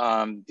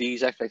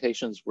 these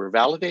expectations were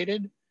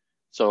validated.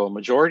 So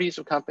majorities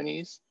of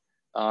companies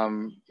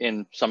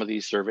in some of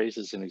these surveys,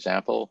 as an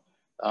example,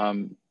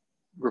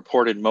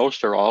 reported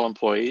most or all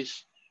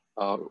employees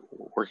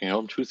working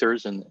home,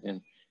 2/3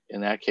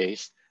 in that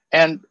case.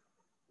 And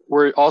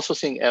we're also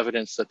seeing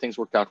evidence that things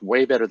worked out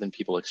way better than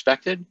people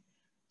expected.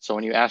 So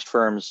when you ask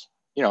firms,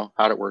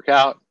 how'd it work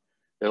out?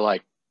 They're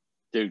like,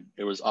 dude,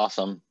 it was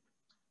awesome.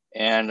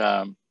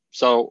 And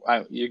so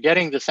you're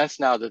getting the sense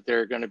now that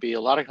there are going to be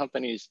a lot of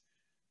companies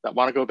that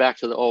want to go back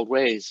to the old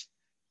ways,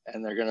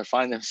 and they're going to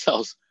find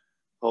themselves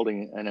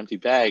holding an empty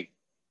bag.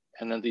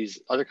 And then these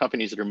other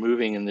companies that are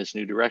moving in this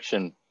new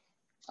direction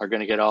are going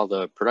to get all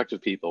the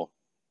productive people.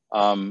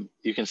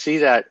 You can see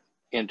that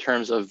in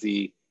terms of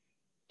the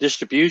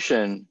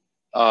distribution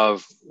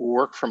of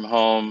work from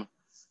home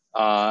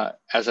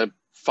as a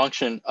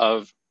function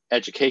of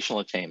educational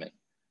attainment.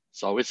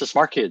 So it's the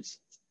smart kids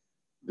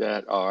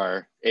that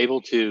are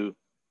able to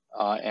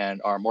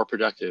and are more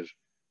productive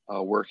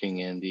working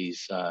in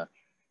these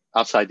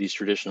outside these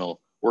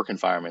traditional work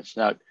environments.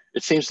 Now,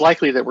 it seems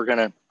likely that we're going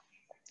to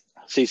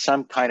see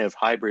some kind of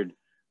hybrid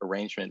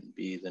arrangement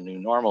be the new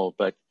normal,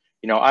 but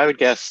I would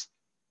guess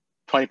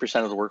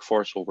 20% of the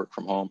workforce will work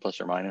from home, plus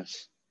or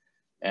minus,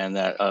 and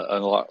that a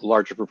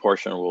larger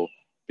proportion will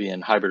be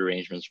in hybrid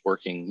arrangements,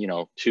 working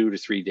 2 to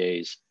 3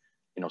 days,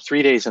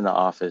 3 days in the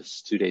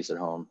office, 2 days at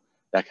home,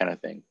 that kind of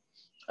thing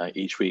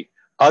each week.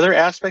 Other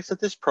aspects of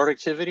this,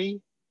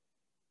 productivity,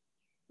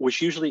 which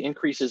usually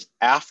increases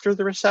after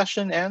the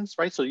recession ends,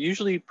 right? So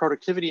usually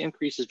productivity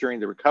increases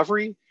during the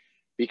recovery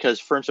because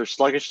firms are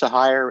sluggish to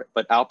hire,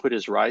 but output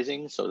is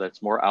rising, so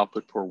that's more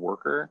output per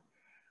worker.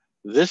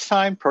 This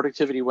time,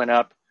 productivity went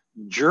up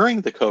during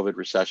the COVID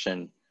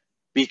recession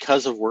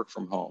because of work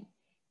from home.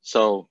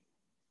 So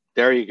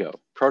there you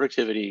go,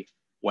 productivity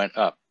went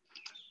up.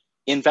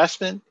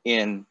 Investment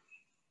in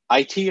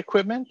IT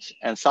equipment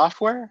and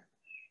software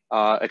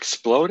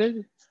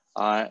exploded,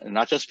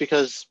 not just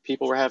because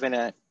people were having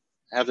to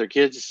have their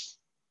kids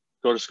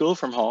go to school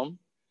from home,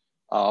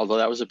 although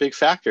that was a big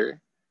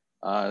factor.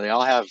 They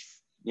all have,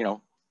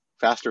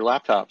 faster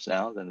laptops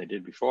now than they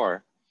did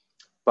before.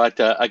 But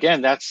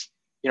again, that's,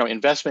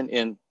 investment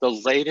in the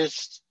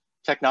latest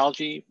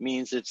technology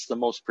means it's the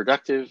most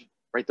productive,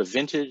 right? The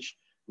vintage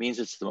means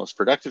it's the most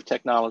productive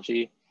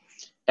technology.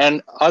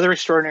 And other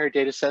extraordinary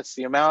data sets,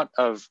 the amount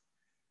of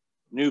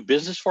new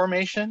business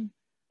formation,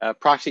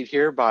 proxied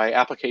here by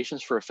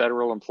applications for a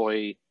federal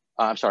employer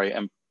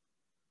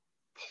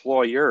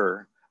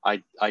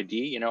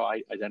ID,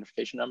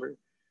 identification number.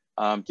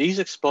 These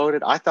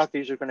exploded. I thought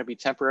these were going to be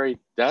temporary.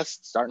 That's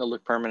starting to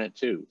look permanent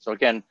too. So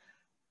again,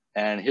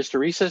 and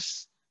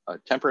hysteresis, a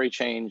temporary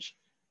change,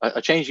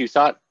 a change you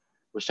thought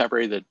was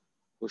temporary that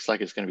looks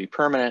like it's going to be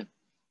permanent.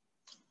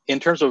 In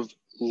terms of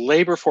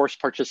labor force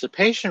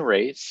participation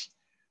rates,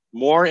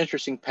 more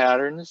interesting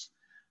patterns.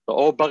 The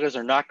old buggers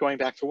are not going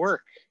back to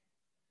work.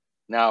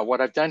 Now,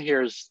 what I've done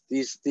here is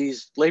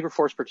these labor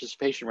force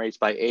participation rates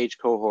by age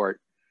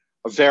cohort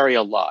vary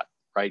a lot,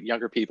 right?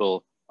 Younger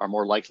people are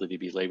more likely to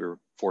be labor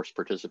force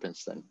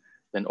participants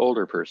than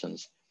older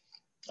persons.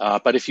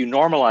 But if you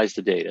normalize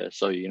the data,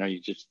 so you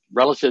just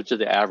relative to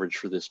the average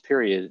for this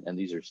period, and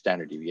these are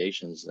standard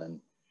deviations,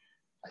 then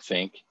I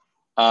think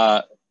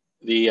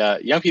the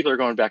young people are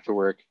going back to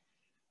work,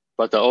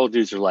 but the old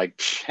dudes are like,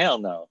 hell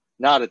no,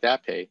 not at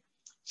that pay.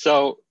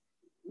 So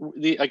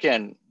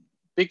again,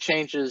 big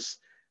changes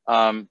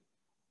that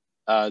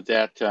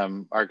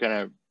are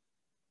going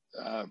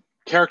to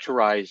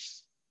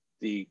characterize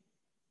the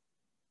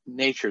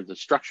nature, the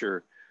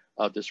structure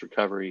of this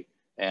recovery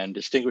and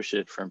distinguish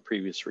it from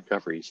previous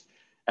recoveries.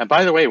 And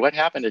by the way, what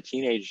happened to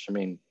teenage? I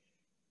mean,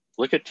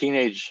 look at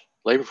teenage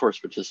labor force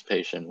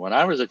participation. When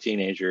I was a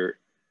teenager,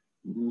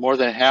 more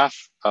than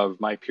half of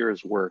my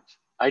peers worked.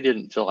 I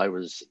didn't until I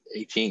was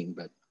 18,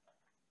 but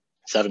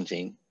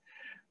 17.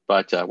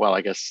 But well,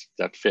 I guess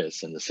that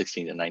fits in the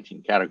 16 to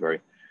 19 category.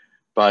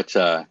 But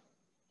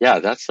yeah,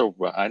 that's so,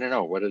 I don't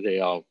know, what are they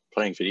all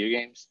playing video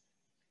games?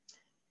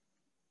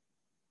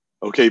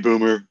 Okay,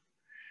 boomer.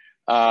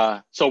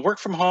 So work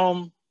from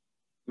home,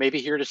 maybe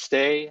here to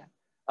stay.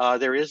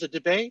 There is a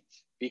debate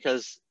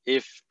because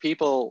if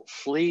people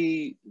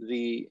flee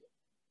the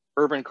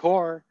urban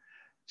core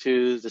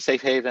to the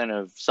safe haven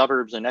of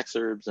suburbs and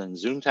exurbs and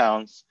Zoom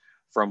towns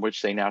from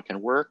which they now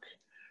can work,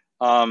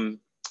 then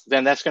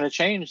that's going to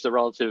change the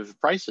relative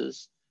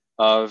prices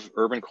of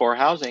urban core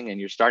housing. And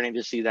you're starting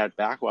to see that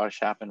backwash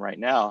happen right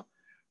now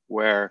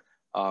where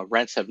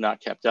rents have not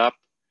kept up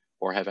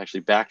or have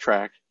actually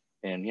backtracked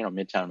in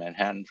Midtown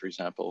Manhattan, for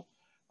example.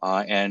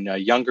 And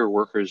younger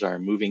workers are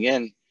moving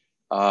in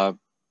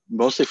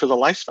mostly for the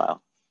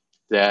lifestyle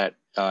that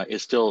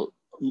is still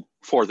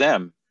for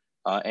them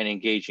an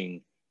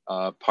engaging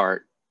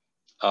part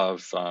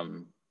of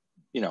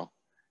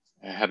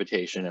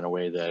habitation in a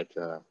way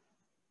that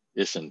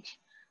isn't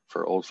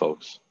for old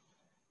folks.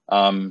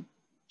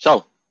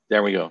 So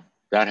there we go.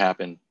 That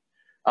happened.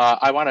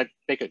 I want to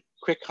make a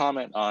quick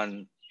comment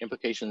on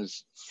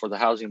implications for the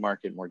housing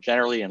market more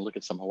generally and look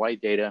at some Hawaii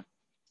data.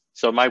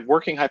 So my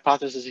working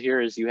hypothesis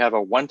here is you have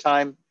a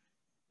one-time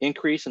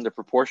increase in the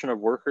proportion of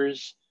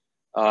workers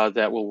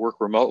that will work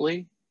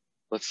remotely,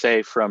 let's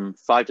say from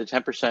 5 to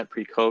 10%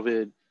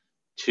 pre-COVID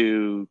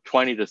to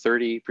 20 to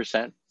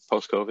 30%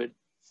 post-COVID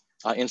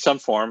in some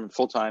form,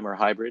 full-time or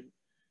hybrid.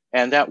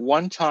 And that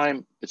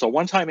one-time, it's a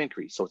one-time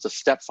increase, so it's a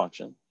step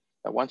function.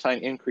 That one-time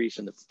increase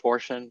in the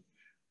proportion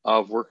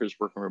of workers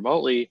working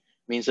remotely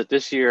means that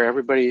this year,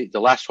 everybody,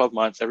 the last 12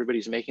 months,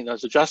 everybody's making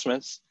those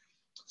adjustments.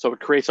 So it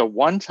creates a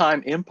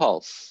one-time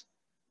impulse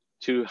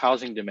to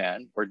housing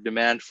demand or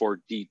demand for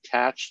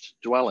detached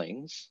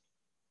dwellings.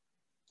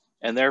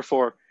 And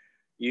therefore,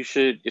 you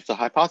should, if the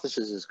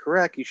hypothesis is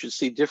correct, you should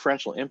see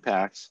differential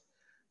impacts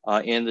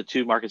in the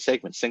two market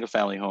segments, single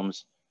family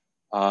homes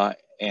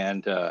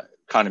and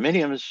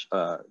condominiums,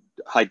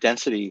 high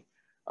density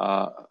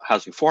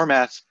housing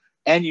formats.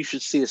 And you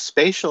should see a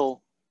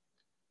spatial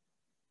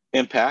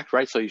impact,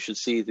 right? So you should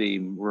see the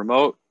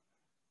remote,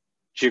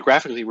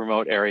 geographically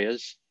remote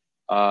areas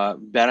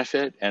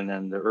benefit, and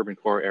then the urban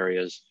core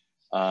areas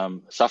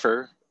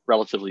suffer,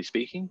 relatively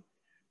speaking.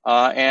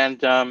 And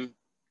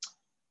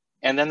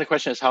then the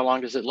question is, how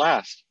long does it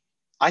last?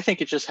 I think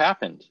it just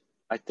happened.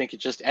 I think it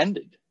just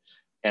ended.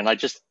 And I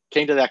just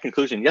came to that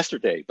conclusion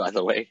yesterday, by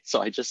the way.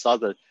 So I just saw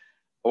the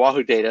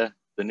Oahu data,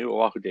 the new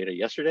Oahu data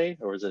yesterday,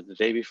 or was it the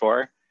day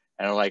before?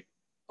 And I'm like,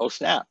 oh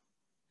snap,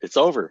 it's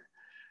over.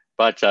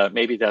 But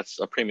maybe that's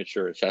a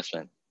premature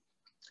assessment.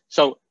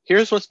 So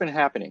here's what's been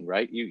happening,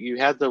 right? You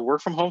had the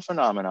work from home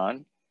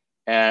phenomenon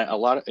and a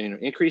lot of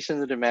increase in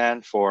the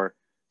demand for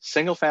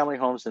single family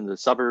homes in the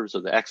suburbs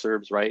or the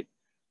exurbs, right?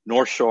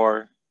 North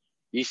Shore,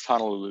 East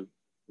Honolulu,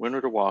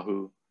 Windward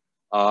Oahu,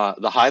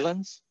 the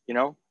Highlands,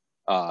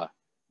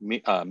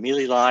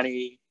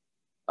 Mililani,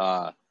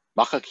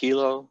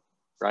 Makakilo,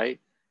 right?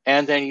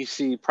 And then you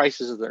see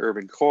prices of the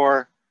urban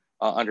core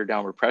under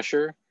downward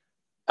pressure.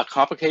 A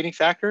complicating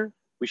factor,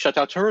 we shut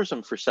down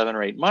tourism for 7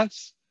 or 8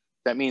 months.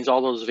 That means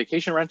all those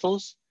vacation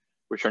rentals,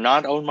 which are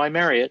not owned by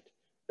Marriott,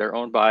 they're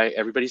owned by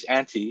everybody's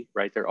auntie,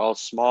 right? They're all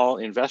small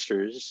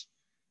investors.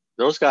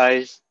 Those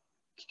guys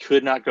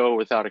could not go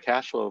without a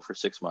cash flow for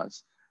 6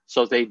 months.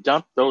 So they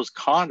dumped those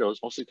condos,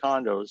 mostly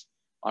condos,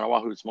 on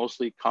Oahu. It's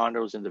mostly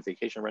condos in the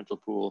vacation rental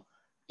pool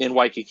in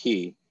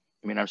Waikiki.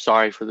 I mean, I'm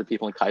sorry for the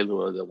people in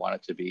Kailua that want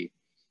it to be,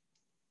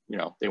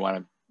 they want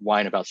to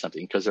whine about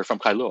something because they're from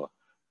Kailua.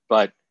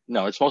 But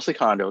no, it's mostly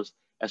condos.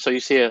 And so you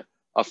see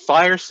a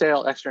fire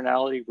sale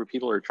externality where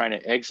people are trying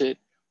to exit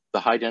the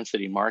high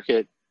density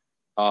market,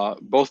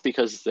 both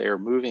because they're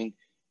moving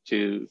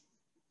to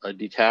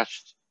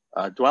detached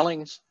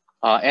dwellings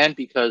and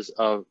because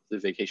of the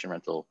vacation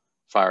rental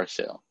fire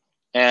sale.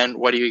 And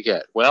what do you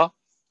get? Well,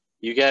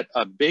 you get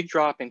a big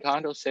drop in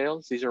condo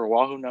sales. These are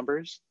Oahu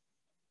numbers.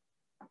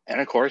 And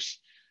of course,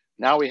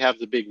 now we have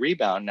the big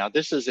rebound. Now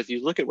this is, if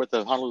you look at what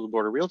the Honolulu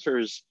Board of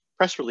Realtors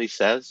press release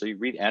says, so you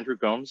read Andrew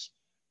Gomes'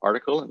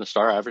 article in the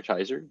Star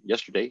Advertiser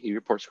yesterday, he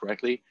reports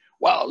correctly,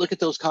 wow, look at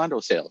those condo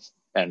sales.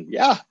 And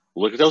yeah,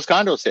 look at those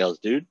condo sales,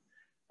 dude.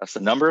 That's the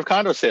number of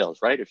condo sales,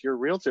 right? If you're a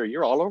realtor,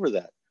 you're all over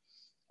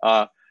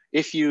that.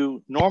 If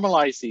you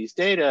normalize these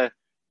data,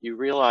 you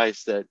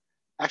realize that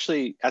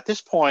actually at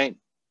this point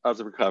of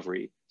the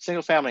recovery,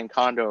 single family and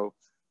condo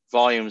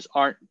volumes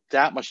aren't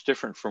that much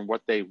different from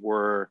what they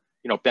were,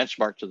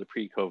 benchmarked to the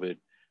pre-COVID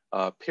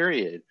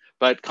period.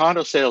 But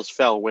condo sales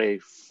fell way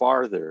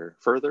fell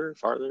further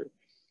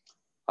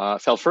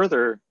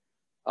to,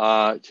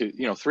 a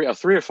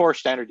 3 or 4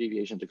 standard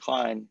deviation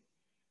decline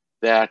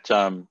that,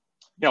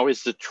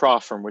 is the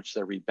trough from which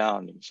they're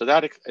rebounding. So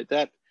that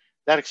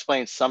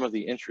explains some of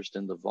the interest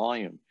in the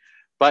volume.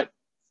 But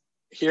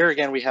here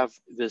again, we have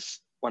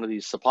one of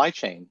these supply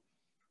chain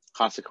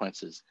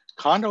consequences.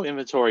 Condo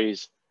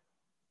inventories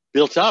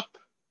built up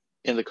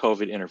in the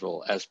COVID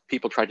interval as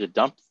people tried to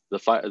dump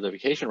the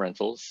vacation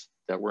rentals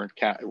that were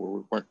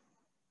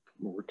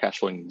cash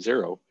flowing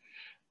zero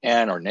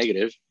or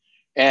negative.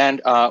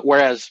 And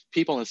whereas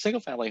people in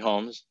single family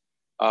homes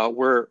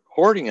were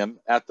hoarding them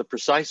at the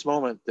precise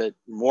moment that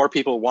more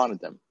people wanted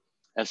them.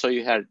 And so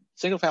you had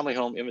single family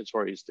home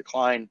inventories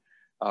decline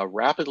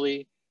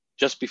rapidly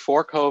just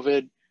before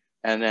COVID,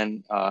 and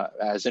then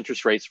as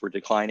interest rates were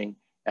declining,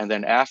 and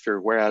then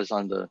after, whereas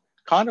on the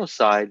condo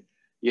side,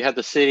 you had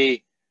the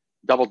city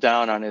double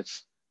down on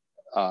its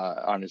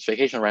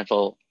vacation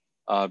rental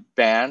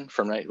ban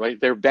from, right?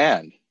 They're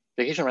banned.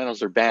 Vacation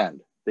rentals are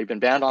banned. They've been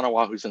banned on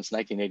Oahu since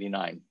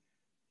 1989.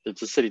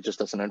 The city just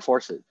doesn't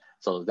enforce it.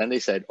 So then they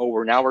said, oh,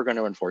 we're going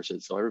to enforce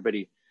it. So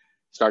everybody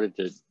started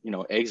to,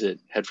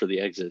 head for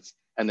the exits,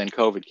 and then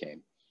COVID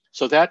came.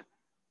 So that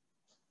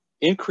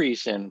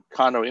increase in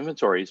condo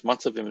inventories,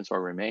 months of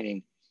inventory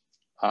remaining,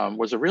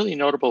 was a really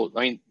notable,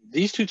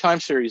 these two time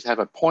series have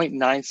a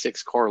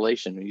 0.96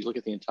 correlation. When you look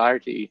at the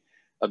entirety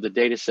of the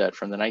data set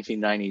from the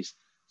 1990s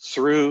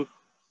through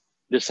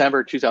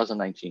December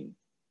 2019,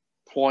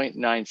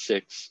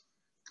 0.96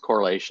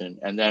 correlation.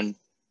 And then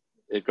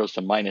it goes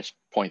to minus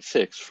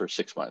 0.6 for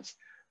 6 months.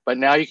 But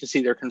now you can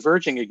see they're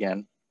converging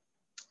again.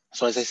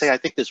 So as I say, I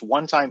think this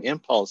one-time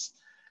impulse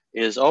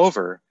is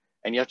over,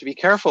 and you have to be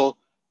careful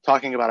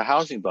talking about a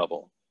housing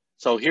bubble.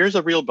 So here's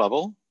a real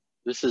bubble.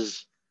 This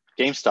is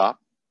GameStop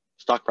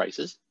stock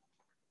prices.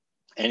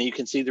 And you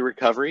can see the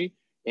recovery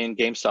in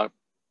GameStop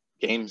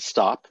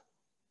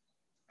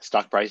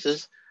stock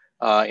prices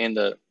in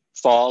the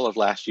fall of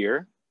last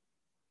year.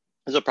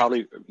 This is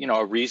probably,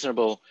 a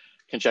reasonable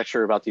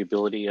conjecture about the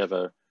ability of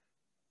a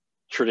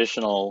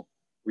traditional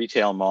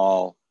retail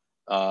mall,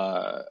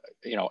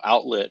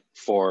 outlet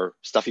for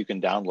stuff you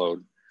can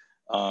download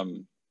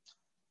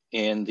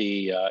in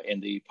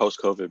the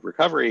post-COVID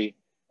recovery.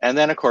 And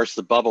then, of course,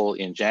 the bubble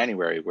in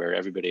January, where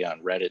everybody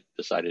on Reddit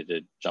decided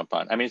to jump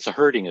on. It's a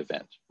herding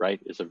event, right?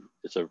 It's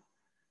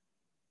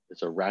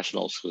a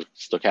rational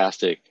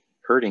stochastic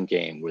herding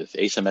game with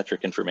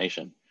asymmetric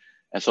information.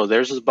 And so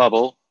there's this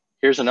bubble.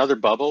 Here's another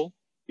bubble.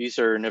 These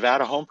are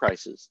Nevada home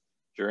prices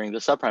during the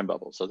subprime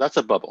bubble. So that's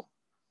a bubble.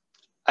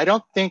 I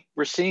don't think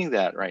we're seeing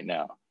that right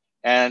now.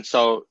 And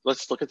so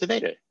let's look at the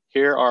data.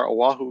 Here are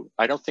Oahu.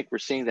 I don't think we're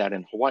seeing that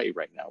in Hawaii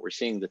right now. We're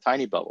seeing the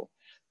tiny bubble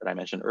that I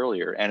mentioned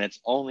earlier, and it's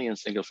only in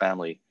single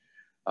family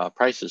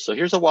prices. So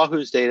here's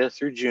Oahu's data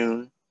through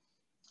June.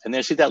 And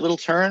then see that little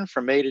turn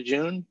from May to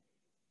June?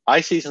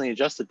 I seasonally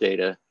adjusted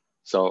data.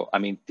 So,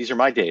 these are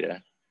my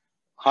data.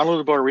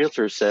 Honolulu Board of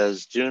Realtors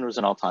says June was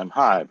an all-time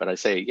high, but I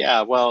say,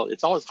 yeah, well,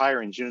 it's always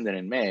higher in June than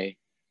in May.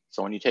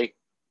 So when you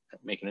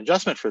make an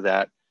adjustment for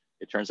that,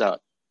 it turns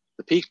out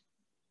the peak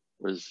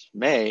was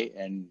May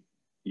and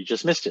you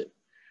just missed it.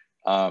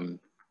 On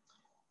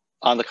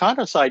the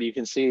condo side, you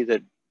can see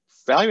that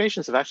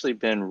valuations have actually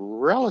been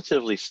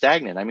relatively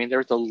stagnant.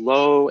 They're at the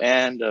low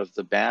end of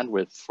the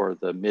bandwidth for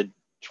the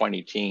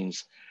mid-20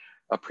 teens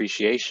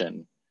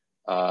appreciation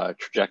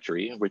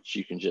trajectory, which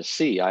you can just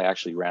see. I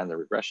actually ran the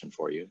regression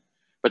for you.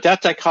 But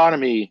that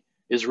dichotomy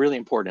is really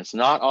important. It's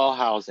not all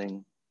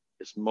housing.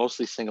 It's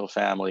mostly single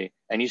family.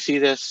 And you see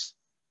this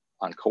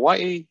on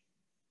Kauai.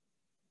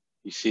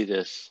 You see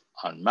this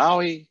on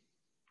Maui.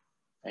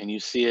 And you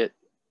see it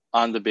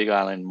on the Big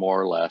Island, more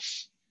or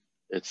less.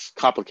 It's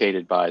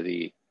complicated by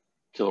the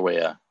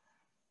Kilauea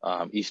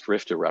East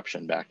Rift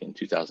eruption back in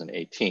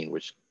 2018,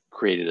 which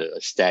created a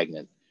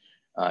stagnant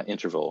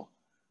interval.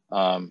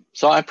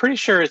 So I'm pretty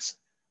sure it's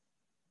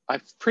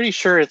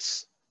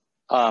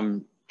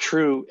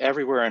true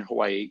everywhere in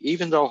Hawaii,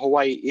 even though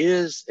Hawaii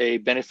is a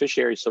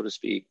beneficiary, so to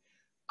speak,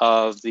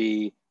 of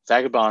the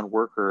vagabond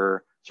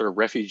worker sort of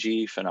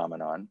refugee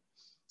phenomenon.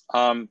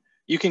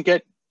 You can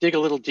dig a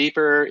little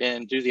deeper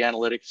and do the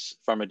analytics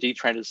from a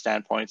detrended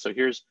standpoint. So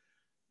here's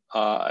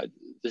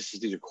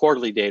these are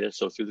quarterly data.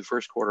 So through the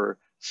first quarter,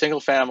 single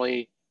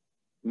family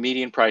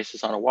median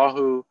prices on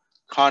Oahu,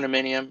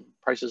 condominium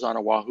prices on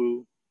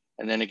Oahu,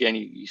 and then again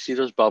you see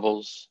those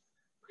bubbles.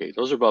 Okay,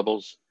 those are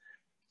bubbles,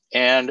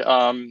 and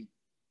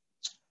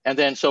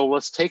then so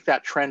let's take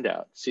that trend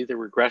out. See the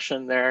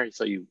regression there.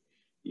 So you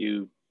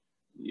you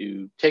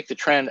take the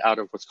trend out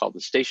of what's called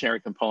the stationary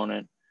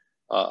component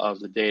of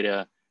the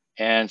data.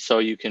 And so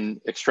you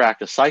can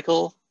extract a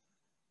cycle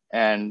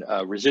and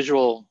a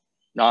residual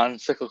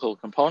non-cyclical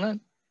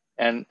component.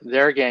 And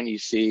there again, you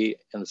see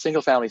in the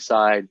single family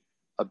side,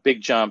 a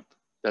big jump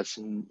that's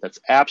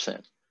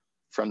absent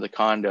from the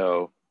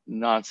condo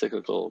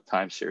non-cyclical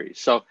time series.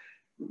 So,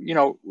 you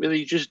know, really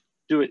you just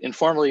do it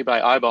informally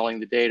by eyeballing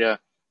the data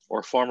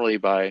or formally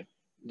by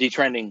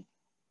detrending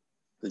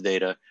the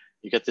data.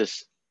 You get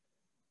this,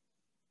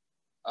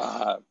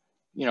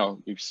 you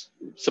know,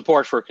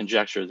 support for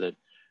conjecture that,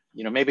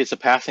 you know, maybe it's a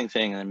passing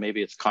thing and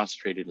maybe it's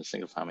concentrated in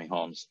single family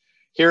homes.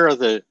 Here are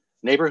the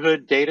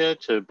neighborhood data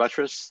to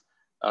buttress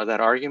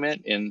that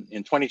argument. In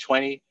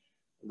 2020,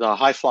 the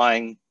high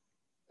flying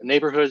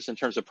neighborhoods in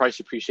terms of price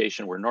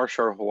appreciation were North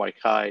Shore, Hawaii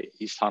Kai,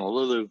 East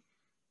Honolulu,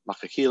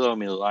 Makakilo,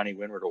 Mililani,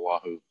 Windward,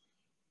 Oahu.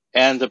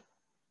 And the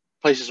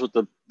places with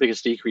the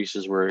biggest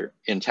decreases were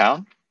in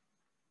town.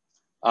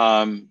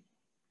 Kind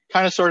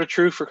of sort of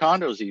true for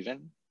condos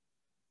even,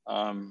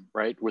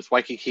 right? With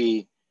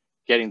Waikiki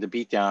getting the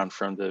beat down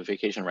from the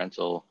vacation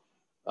rental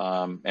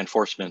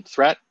enforcement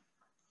threat.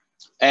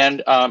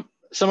 And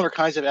similar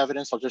kinds of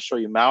evidence, I'll just show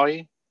you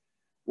Maui,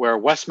 where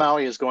West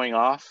Maui is going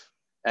off,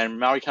 and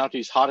Maui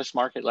County's hottest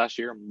market last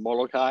year,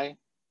 Molokai,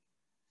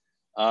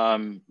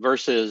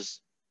 versus,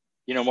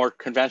 you know, more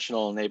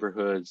conventional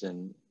neighborhoods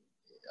and,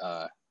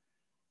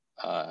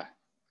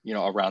 you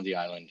know, around the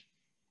island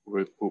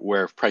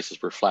where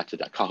prices were flat to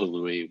down,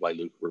 Kahului,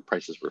 Wailuku, where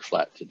prices were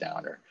flat to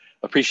down or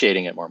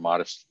appreciating at more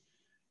modest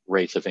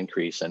rates of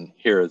increase. And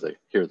here are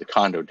the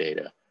condo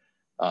data,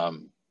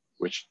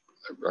 which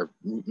are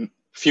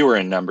fewer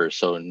in numbers,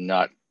 so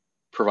not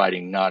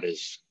providing not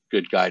as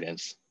good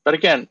guidance. But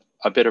again,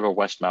 a bit of a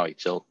West Maui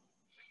tilt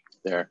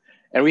there.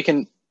 And we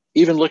can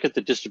even look at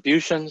the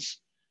distributions.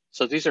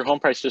 So these are home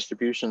price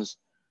distributions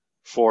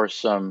for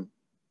some,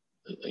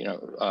 you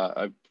know,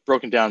 I've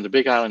broken down the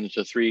Big Island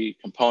into three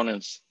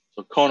components.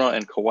 So Kona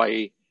and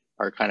Kauai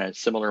are kind of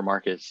similar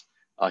markets.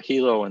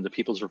 Hilo and the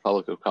People's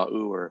Republic of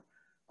Kau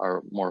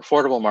are more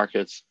affordable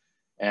markets.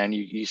 And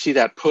you see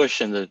that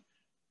push in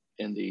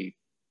the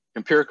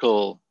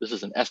empirical, this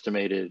is an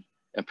estimated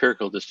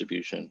empirical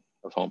distribution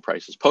of home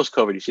prices.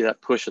 Post-COVID, you see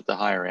that push at the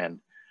higher end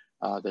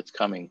that's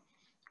coming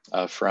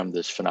from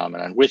this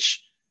phenomenon,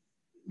 which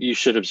you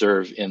should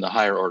observe in the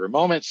higher order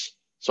moments.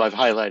 So I've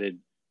highlighted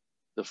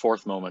the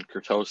fourth moment,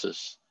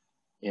 kurtosis,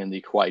 in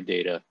the Kauai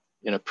data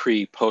in a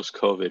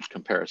pre-post-COVID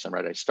comparison,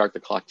 right? I start the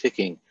clock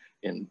ticking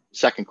in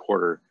second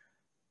quarter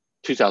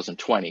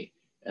 2020,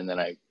 and then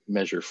I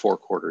measure 4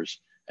 quarters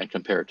and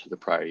compare it to the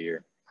prior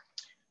year.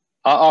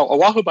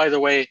 Oahu, by the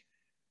way,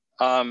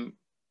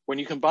 when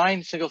you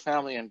combine single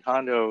family and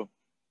condo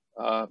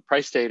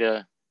price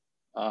data,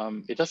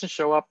 it doesn't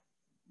show up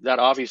that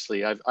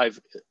obviously.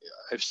 I've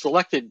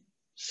selected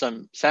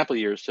some sample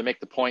years to make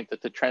the point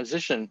that the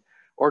transition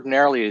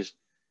ordinarily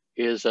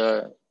is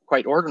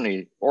quite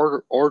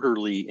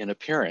orderly in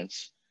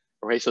appearance.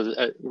 Okay, so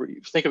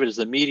think of it as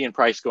the median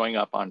price going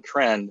up on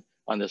trend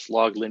on this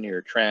log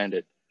linear trend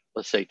at,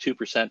 let's say,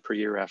 2% per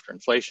year after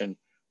inflation,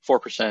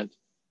 4%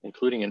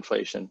 including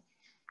inflation.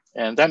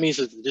 And that means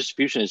that the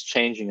distribution is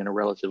changing in a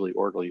relatively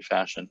orderly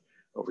fashion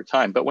over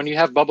time. But when you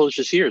have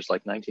bubblicious years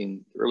like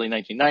early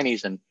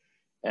 1990s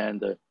and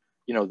the,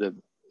 you know, the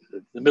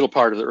middle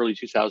part of the early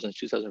 2000s,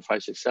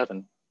 2005, 6,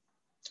 7,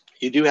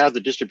 you do have the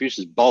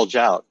distributions bulge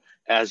out,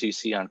 as you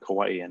see on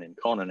Kauai and in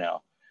Kona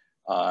now,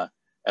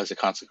 as a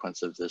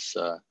consequence of this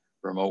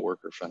remote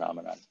worker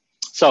phenomenon.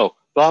 So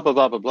blah, blah,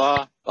 blah, blah,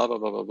 blah, blah, blah,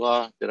 blah, blah,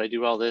 blah. Did I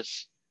do all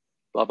this?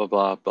 Blah, blah,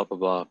 blah, blah, blah,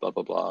 blah, blah,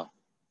 blah, blah.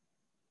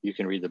 You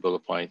can read the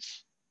bullet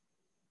points.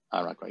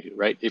 I'm not going to,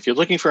 right? If you're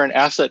looking for an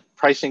asset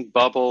pricing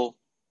bubble,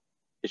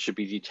 it should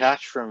be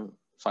detached from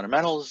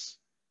fundamentals.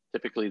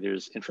 Typically,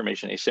 there's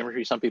information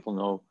asymmetry. Some people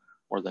know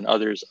more than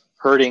others.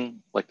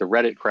 Herding, like the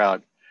Reddit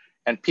crowd,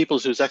 and people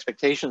whose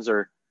expectations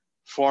are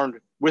formed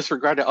with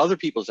regard to other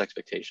people's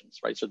expectations,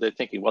 right? So they're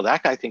thinking, well,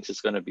 that guy thinks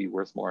it's going to be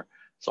worth more,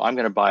 so I'm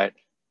going to buy it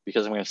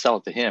because I'm going to sell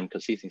it to him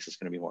because he thinks it's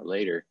going to be more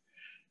later.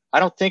 I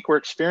don't think we're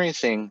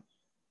experiencing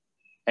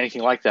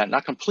anything like that.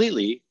 Not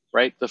completely,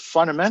 right? The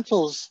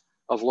fundamentals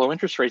of low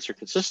interest rates are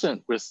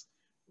consistent with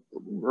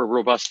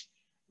robust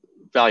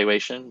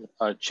valuation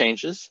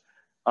changes.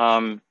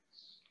 But,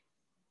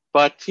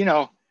 you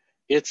know,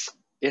 it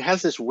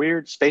has this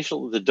weird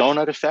spatial, the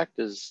donut effect,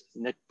 as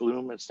Nick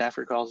Bloom at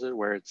Stanford calls it,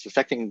 where it's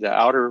affecting the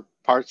outer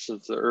parts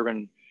of the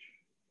urban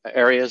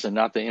areas and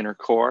not the inner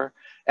core.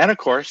 And of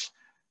course,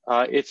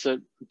 it's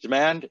an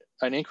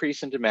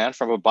increase in demand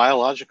from a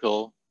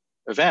biological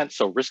event.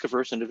 So risk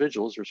averse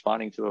individuals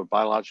responding to a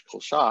biological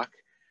shock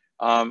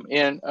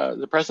in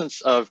the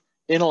presence of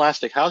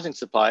inelastic housing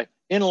supply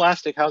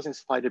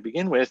to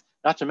begin with,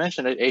 not to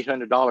mention at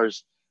 $800,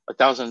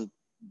 1,000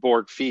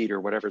 board feet or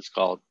whatever it's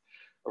called,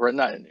 or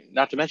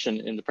not to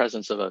mention in the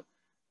presence of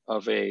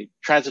a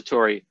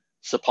transitory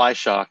supply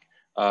shock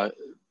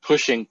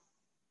pushing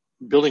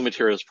building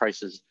materials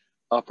prices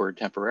upward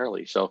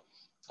temporarily. So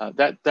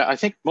that I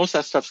think most of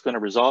that stuff's going to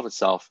resolve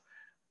itself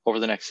over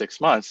the next 6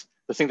 months.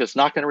 the thing that's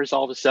not going to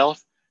resolve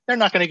itself, they're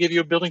not going to give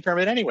you a building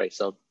permit anyway.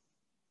 So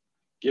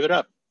give it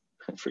up,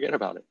 forget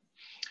about it.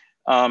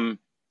 And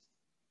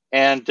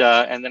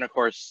then of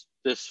course,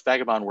 this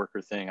vagabond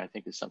worker thing, I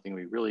think, is something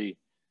we really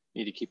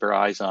need to keep our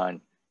eyes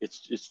on.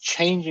 It's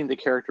changing the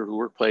character of the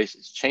workplace.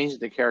 It's changing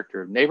the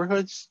character of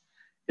neighborhoods.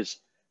 It's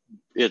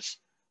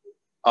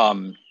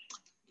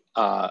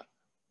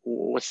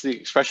what's the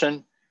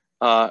expression?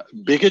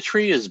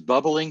 Bigotry is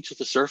bubbling to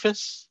the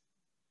surface.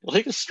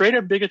 Like a straight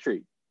up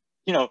bigotry.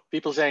 You know,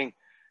 people saying,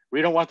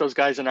 we don't want those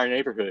guys in our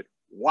neighborhood.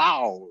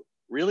 Wow,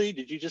 really?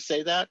 Did you just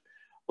say that?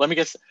 Let me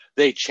guess,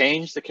 they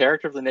changed the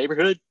character of the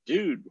neighborhood?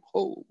 Dude,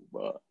 oh,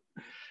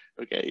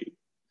 okay.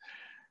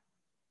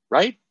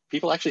 Right?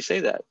 People actually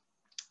say that.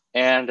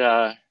 And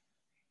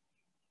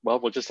well,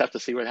 we'll just have to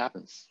see what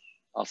happens.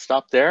 I'll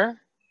stop there.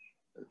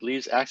 It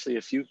leaves actually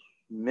a few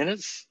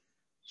minutes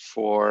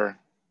for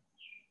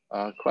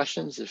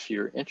questions if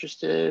you're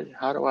interested.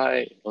 How do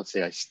let's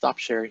see, I stop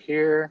share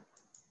here.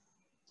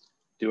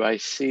 Do I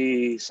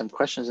see some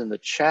questions in the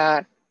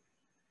chat?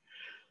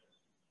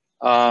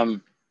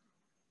 I'm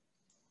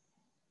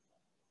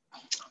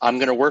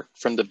gonna work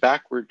from the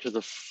backward to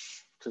the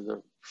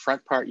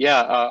front part.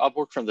 Yeah, I'll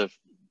work from the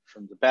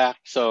back.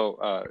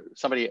 So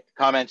somebody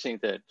commenting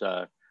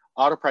that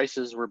auto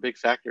prices were a big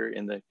factor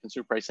in the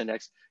consumer price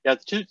index. Yeah,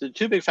 the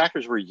two big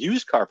factors were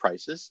used car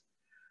prices.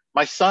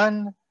 My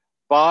son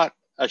bought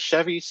a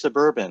Chevy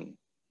Suburban.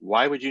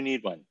 Why would you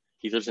need one?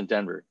 He lives in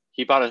Denver.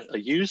 He bought a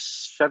used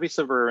Chevy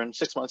Suburban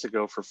 6 months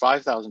ago for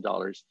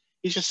 $5,000.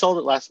 He just sold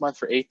it last month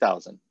for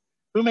 $8,000.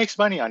 Who makes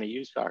money on a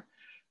used car?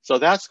 So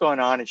that's going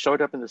on. It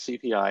showed up in the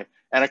CPI.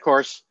 And of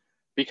course,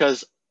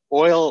 because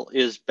oil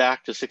is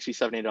back to $60,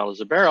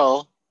 $70 a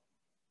barrel,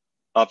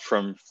 up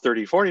from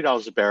 $30,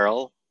 $40 a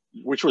barrel,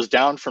 which was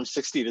down from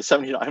 60 to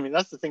 70. I mean,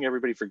 that's the thing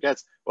everybody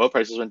forgets. Oil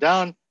prices went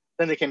down,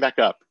 then they came back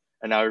up,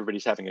 and now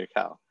everybody's having a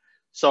cow.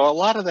 So a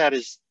lot of that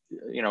is,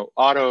 you know,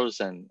 autos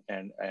and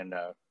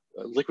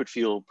liquid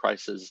fuel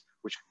prices,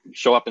 which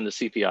show up in the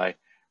CPI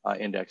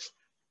index,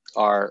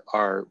 are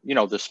you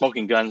know, the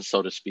smoking guns,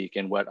 so to speak,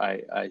 and what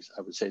I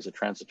would say is a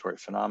transitory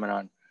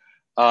phenomenon.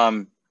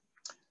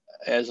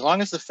 As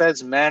long as the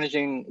Fed's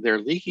managing their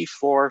leaky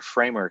floor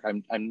framework,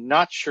 I'm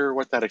not sure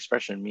what that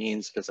expression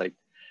means, because I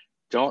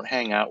don't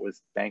hang out with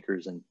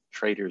bankers and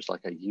traders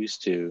like I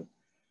used to.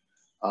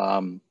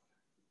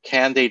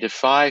 Can they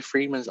defy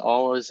Friedman's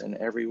always and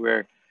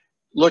everywhere?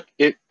 Look,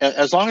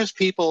 as long as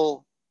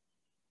people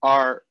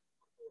are,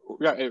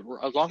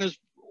 as long as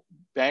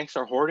banks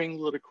are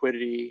hoarding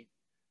liquidity,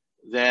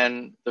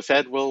 then the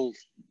Fed will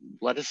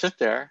let it sit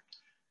there.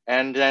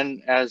 And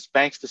then as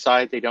banks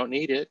decide they don't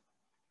need it,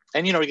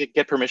 and, you know,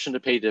 get permission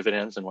to pay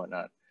dividends and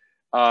whatnot,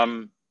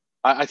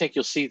 I think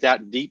you'll see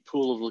that deep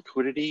pool of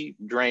liquidity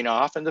drain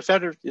off. And the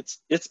Fed,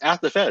 it's at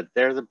the Fed.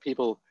 They're the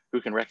people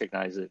who can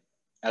recognize it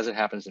as it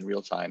happens in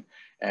real time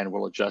and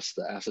will adjust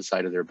the asset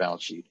side of their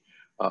balance sheet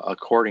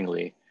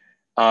accordingly.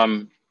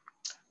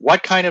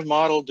 What kind of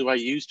model do I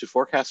use to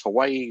forecast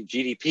Hawaii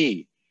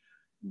GDP?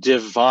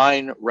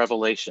 Divine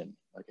revelation.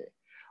 Okay.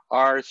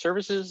 Are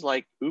services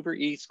like Uber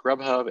Eats,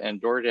 Grubhub, and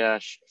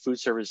DoorDash food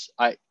service?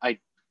 I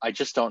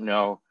just don't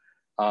know.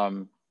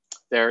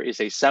 There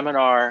is a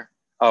seminar,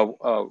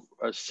 a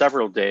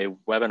several-day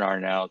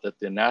webinar now that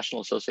the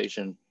National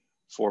Association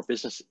for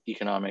Business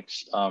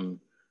Economics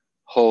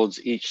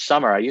holds each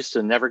summer. I used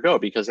to never go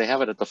because they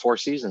have it at the Four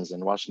Seasons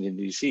in Washington,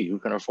 D.C. Who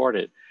can afford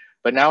it?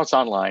 But now it's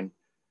online,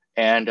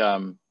 and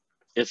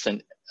it's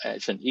an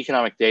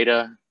economic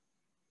data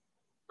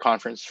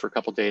conference for a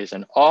couple of days,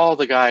 and all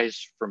the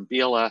guys from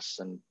BLS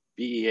and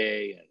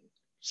BEA and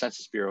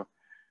Census Bureau.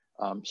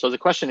 So the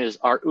question is,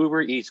 are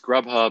Uber Eats,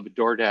 Grubhub,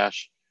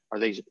 DoorDash, are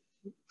they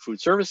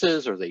food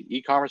services? Are they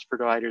e-commerce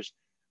providers?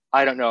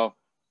 I don't know.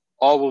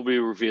 All will be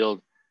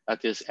revealed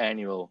at this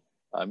annual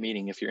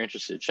meeting. If you're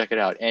interested, check it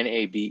out,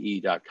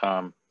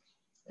 nabe.com.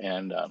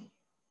 And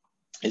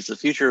is the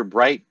future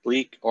bright,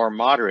 bleak, or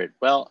moderate?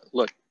 Well,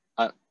 look,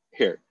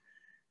 here.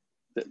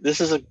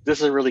 This is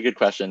a really good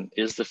question.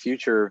 Is the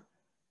future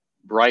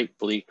bright,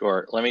 bleak,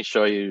 or let me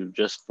show you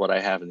just what I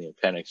have in the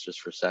appendix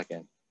just for a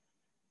second.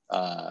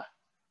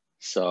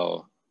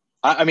 So,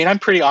 I mean, I'm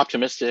pretty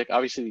optimistic.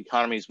 Obviously, the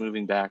economy is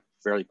moving back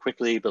fairly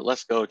quickly, but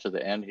let's go to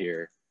the end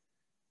here.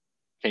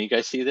 Can you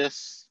guys see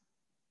this?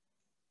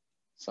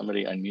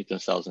 Somebody unmute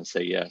themselves and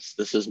say yes.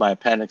 This is my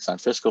appendix on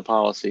fiscal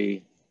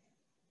policy,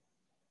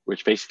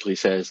 which basically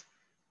says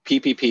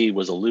PPP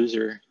was a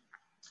loser.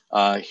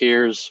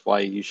 Here's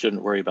why you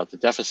shouldn't worry about the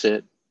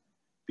deficit,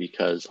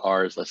 because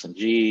R is less than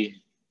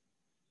G,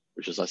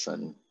 which is less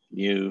than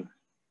mu.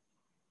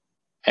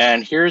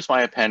 And here's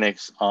my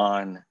appendix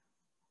on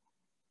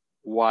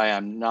why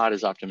I'm not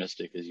as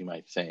optimistic as you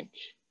might think.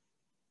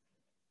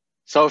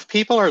 So if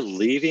people are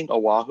leaving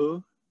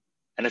Oahu,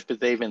 and if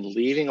they've been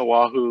leaving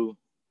Oahu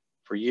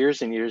for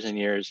years and years and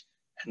years,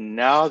 and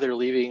now they're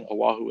leaving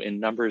Oahu in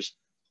numbers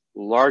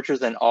larger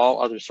than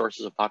all other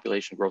sources of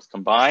population growth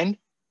combined,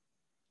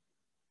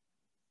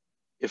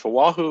 if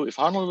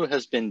Honolulu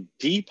has been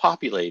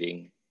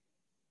depopulating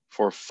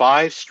for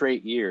 5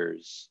 straight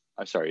years,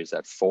 I'm sorry, is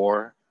that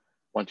four?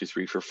 1, 2,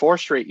 3, for 4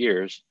 straight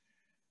years,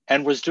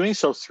 and was doing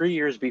so 3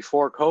 years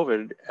before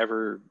COVID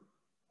ever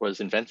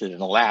was invented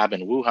in a lab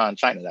in Wuhan,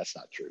 China. That's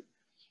not true.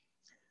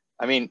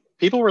 I mean,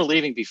 people were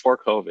leaving before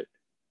COVID.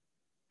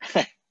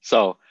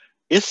 So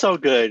it's so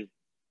good,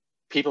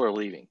 people are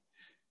leaving.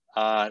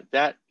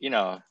 That, you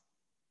know,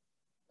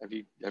 have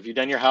you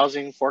done your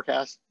housing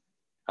forecast?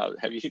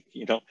 Have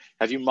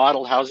you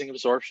modeled housing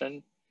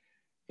absorption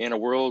in a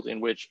world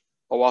in which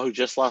Oahu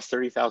just lost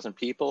 30,000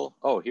 people?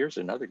 Oh, here's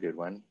another good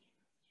one.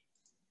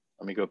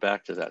 Let me go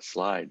back to that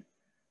slide.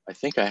 I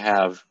think I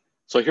have.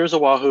 So here's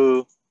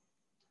Oahu.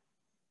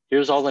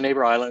 Here's all the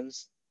neighbor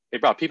islands. Hey,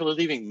 bro, people are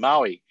leaving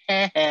Maui.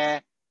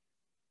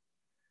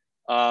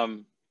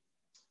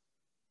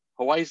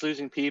 Hawaii's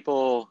losing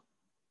people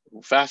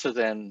faster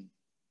than,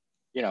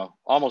 you know,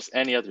 almost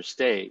any other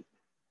state.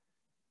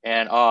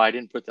 And oh, I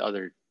didn't put the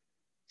other.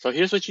 So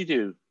here's what you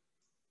do.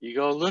 You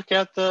go look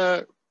at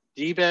the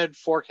DBED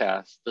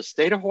forecast, the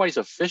state of Hawaii's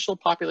official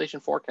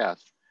population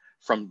forecast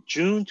from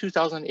June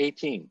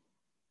 2018,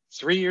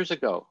 3 years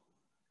ago.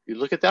 You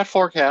look at that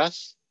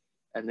forecast,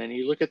 and then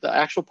you look at the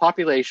actual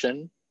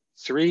population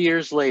 3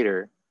 years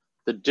later.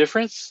 The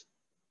difference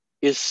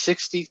is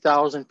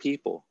 60,000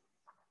 people.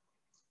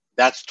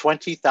 That's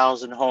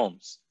 20,000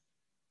 homes.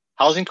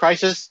 Housing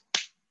crisis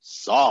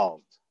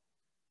solved.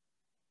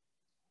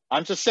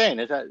 I'm just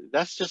saying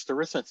that's just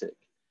arithmetic.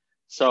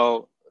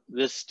 So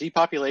this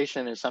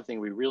depopulation is something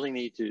we really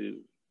need to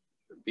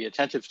be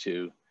attentive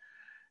to.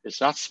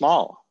 It's not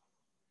small.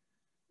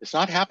 It's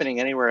not happening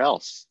anywhere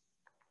else.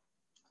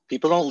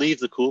 People don't leave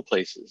the cool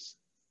places.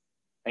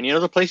 And you know,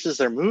 the places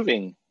they're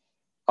moving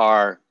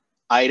are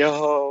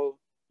Idaho,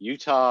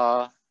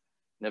 Utah,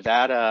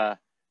 Nevada,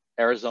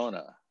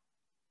 Arizona.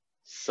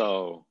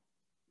 So,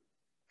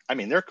 I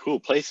mean, they're cool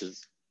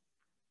places.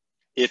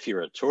 If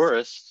you're a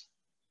tourist,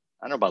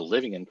 I don't know about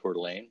living in Coeur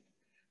d'Alene,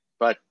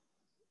 but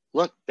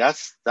look,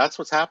 that's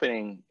what's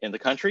happening in the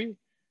country,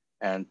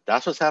 and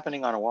that's what's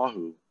happening on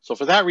Oahu. So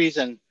for that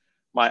reason,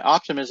 my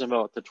optimism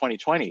about the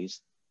 2020s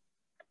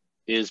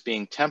is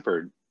being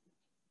tempered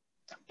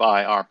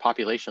by our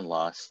population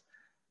loss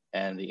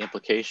and the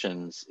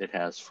implications it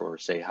has for,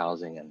 say,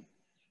 housing and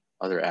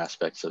other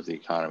aspects of the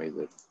economy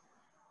that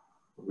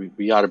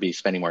we ought to be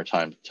spending more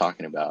time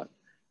talking about.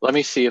 Let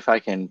me see if I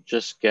can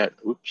just get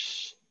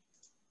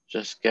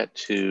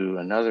to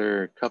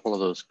another couple of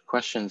those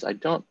questions.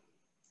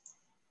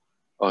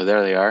 Oh,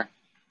 there they are.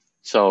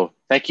 So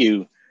thank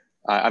you.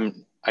 I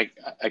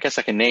guess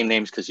I can name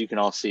names because you can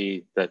all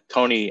see that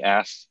Tony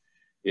asked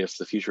if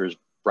the future is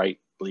bright,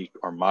 bleak,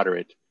 or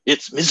moderate.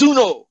 It's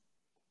Mizuno.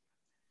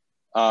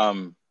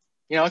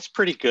 You know, it's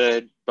pretty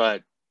good,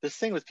 but this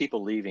thing with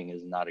people leaving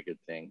is not a good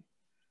thing.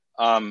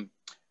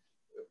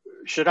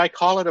 Should I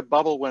call it a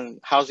bubble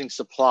when housing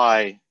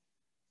supply,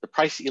 the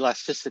price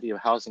elasticity of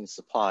housing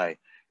supply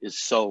is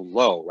so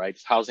low, right?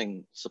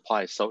 Housing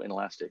supply is so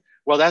inelastic.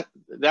 Well,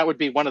 that would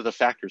be one of the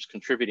factors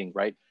contributing,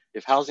 right?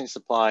 If housing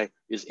supply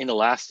is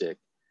inelastic,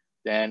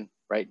 then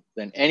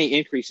any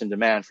increase in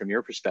demand from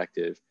your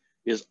perspective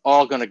is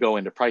all going to go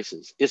into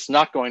prices. It's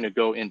not going to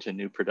go into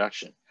new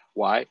production.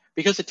 Why?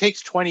 Because it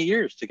takes 20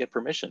 years to get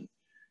permission.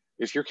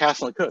 If you're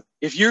Castle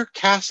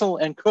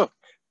and Cook,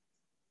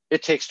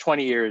 it takes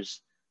 20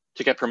 years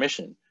to get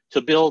permission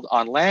to build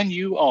on land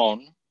you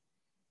own,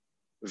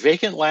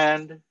 vacant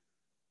land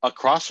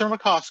across from a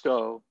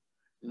Costco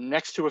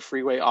next to a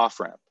freeway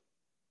off-ramp.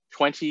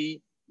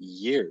 20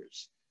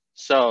 years.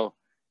 So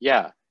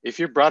yeah, if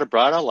you're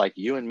Brada like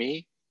you and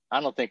me,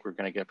 I don't think we're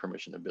going to get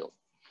permission to build.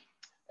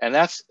 And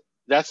that's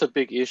a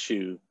big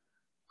issue.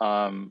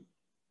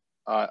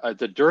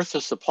 The dearth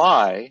of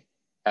supply,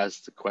 as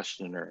the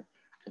questioner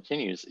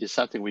continues, is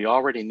something we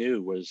already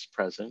knew was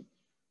present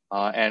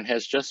and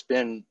has just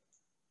been,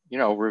 you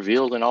know,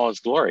 revealed in all its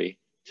glory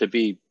to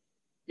be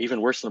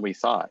even worse than we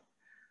thought.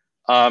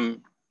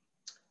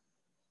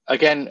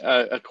 Again,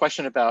 a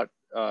question about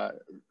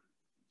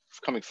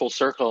coming full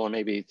circle and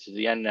maybe to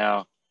the end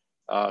now,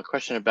 a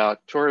question about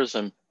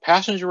tourism.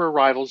 Passenger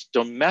arrivals,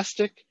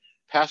 domestic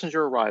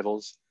passenger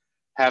arrivals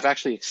have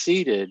actually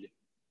exceeded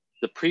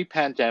the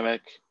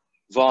pre-pandemic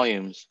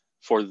volumes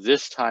for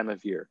this time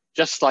of year,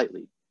 just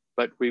slightly,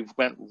 but we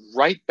went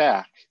right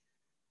back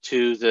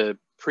to the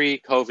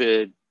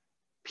pre-COVID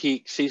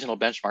peak seasonal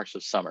benchmarks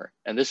of summer.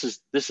 And this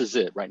is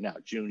it right now,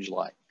 June,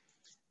 July.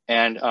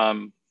 And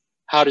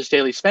how does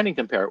daily spending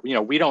compare? You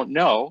know, we don't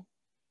know,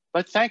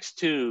 but thanks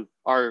to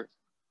our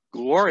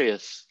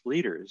glorious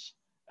leaders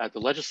at the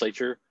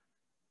legislature,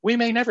 we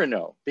may never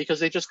know because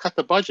they just cut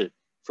the budget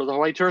for the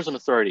Hawaii Tourism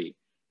Authority.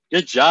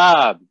 Good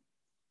job.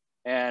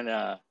 And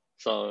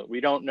so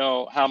we don't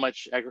know how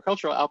much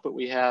agricultural output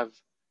we have.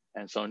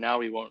 And so now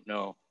we won't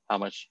know how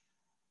much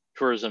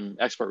tourism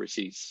export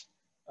receipts.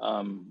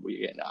 I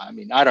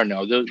mean, I don't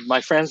know.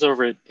 My friends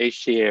over at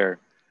HTA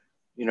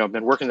have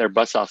been working their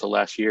butts off the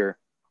last year,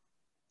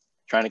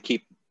 trying to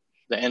keep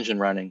the engine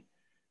running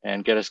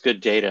and get us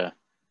good data.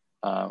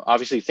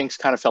 Obviously, things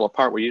kind of fell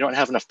apart where you don't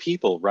have enough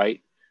people,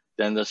 right?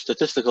 Then the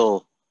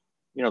statistical,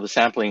 the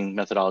sampling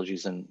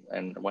methodologies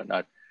and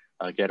whatnot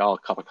get all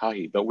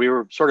kapakahi. But we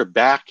were sort of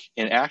back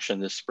in action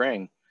this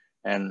spring.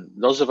 And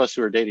those of us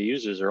who are data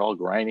users are all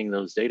grinding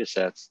those data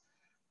sets.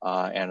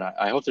 And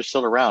I hope they're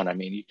still around. I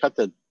mean, you cut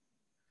the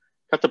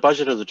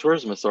budget of the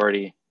Tourism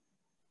Authority.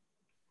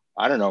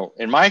 I don't know.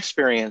 In my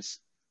experience,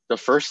 the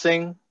first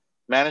thing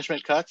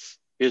management cuts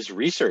is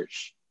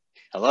research.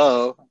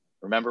 Hello,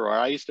 remember where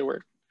I used to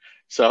work?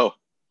 So,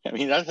 I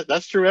mean,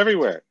 that's true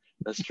everywhere.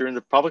 That's true in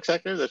the public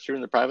sector. That's true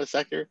in the private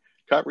sector.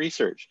 Cut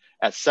research.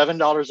 At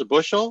 $7 a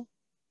bushel,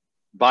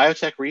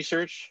 biotech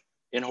research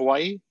in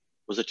Hawaii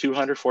was a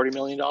 $240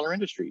 million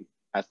industry.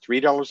 At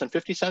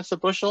 $3.50 a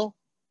bushel,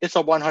 it's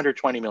a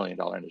 $120 million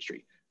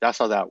industry. That's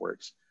how that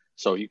works.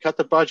 So you cut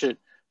the budget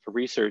for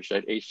research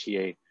at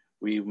HTA,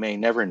 we may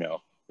never know.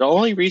 The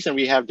only reason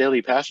we have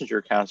daily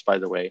passenger counts, by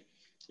the way,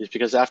 is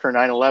because after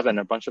 9/11,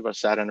 a bunch of us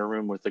sat in a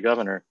room with the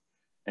governor,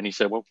 and he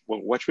said, well,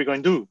 what should we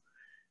going to do?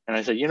 And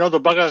I said, you know, the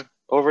bugger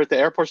over at the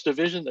airports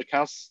division that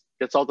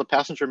gets all the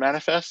passenger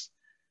manifests?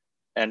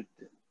 And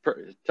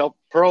tell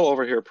Pearl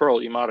over here, Pearl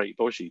Imada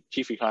Iboshi,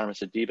 chief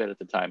economist at DBEDT at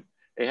the time,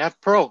 they have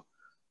Pearl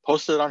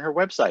posted on her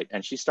website.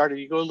 And she started,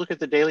 you go look at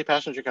the daily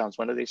passenger counts.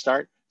 When did they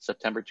start?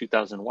 September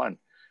 2001.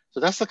 So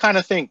that's the kind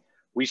of thing.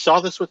 We saw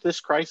this with this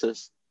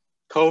crisis.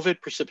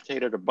 COVID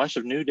precipitated a bunch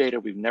of new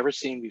data we've never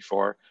seen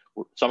before.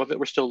 Some of it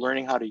we're still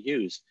learning how to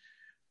use.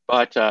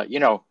 But, you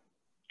know,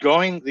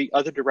 going the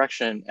other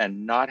direction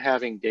and not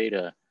having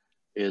data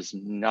is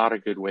not a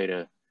good way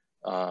to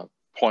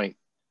point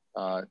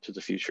to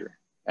the future.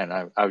 And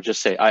I would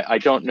just say, I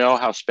don't know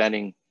how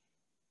spending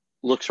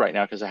looks right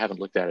now because I haven't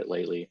looked at it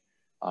lately.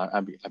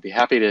 I'd be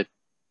happy to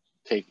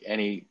take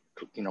any,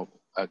 you know,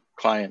 a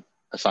client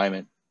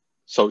assignment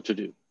so to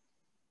do.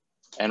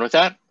 And with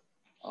that,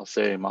 I'll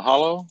say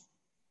mahalo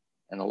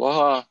and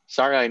aloha.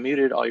 Sorry I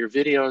muted all your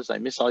videos. I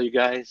miss all you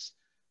guys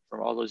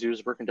from all those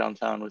years working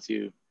downtown with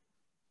you.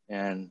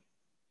 And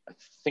I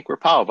think we're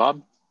pow,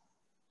 Bob.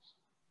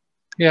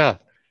 Yeah,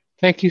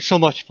 thank you so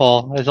much,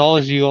 Paul. As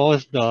always, you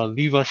always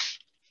leave us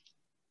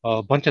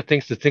a bunch of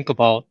things to think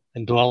about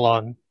and dwell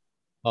on.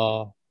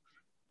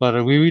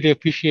 But we really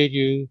appreciate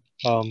you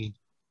doing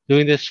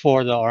this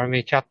for the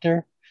RMA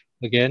chapter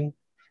again.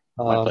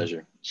 My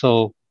pleasure.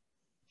 So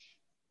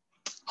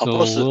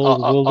post it.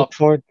 we'll look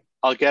forward.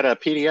 I'll get a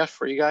PDF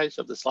for you guys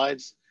of the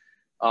slides.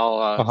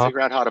 I'll figure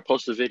out how to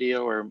post the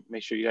video or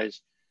make sure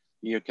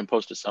you can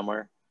post it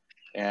somewhere.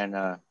 And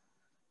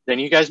then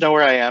you guys know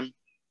where I am.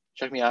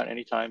 Check me out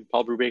anytime.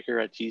 Paul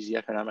Brewbaker at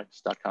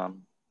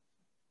tzeconomics.com.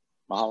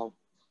 Mahalo.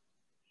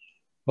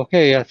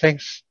 Okay, yeah,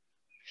 thanks.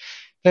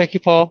 Thank you,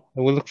 Paul.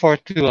 And we look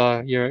forward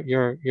to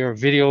your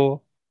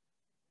video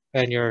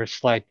and your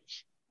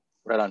slides.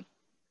 Right on.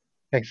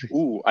 Thanks.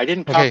 Ooh, I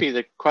didn't copy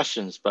the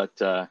questions,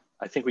 but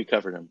I think we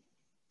covered them.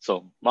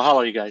 So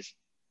mahalo, you guys.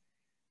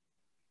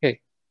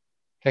 Okay.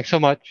 Thanks so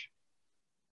much.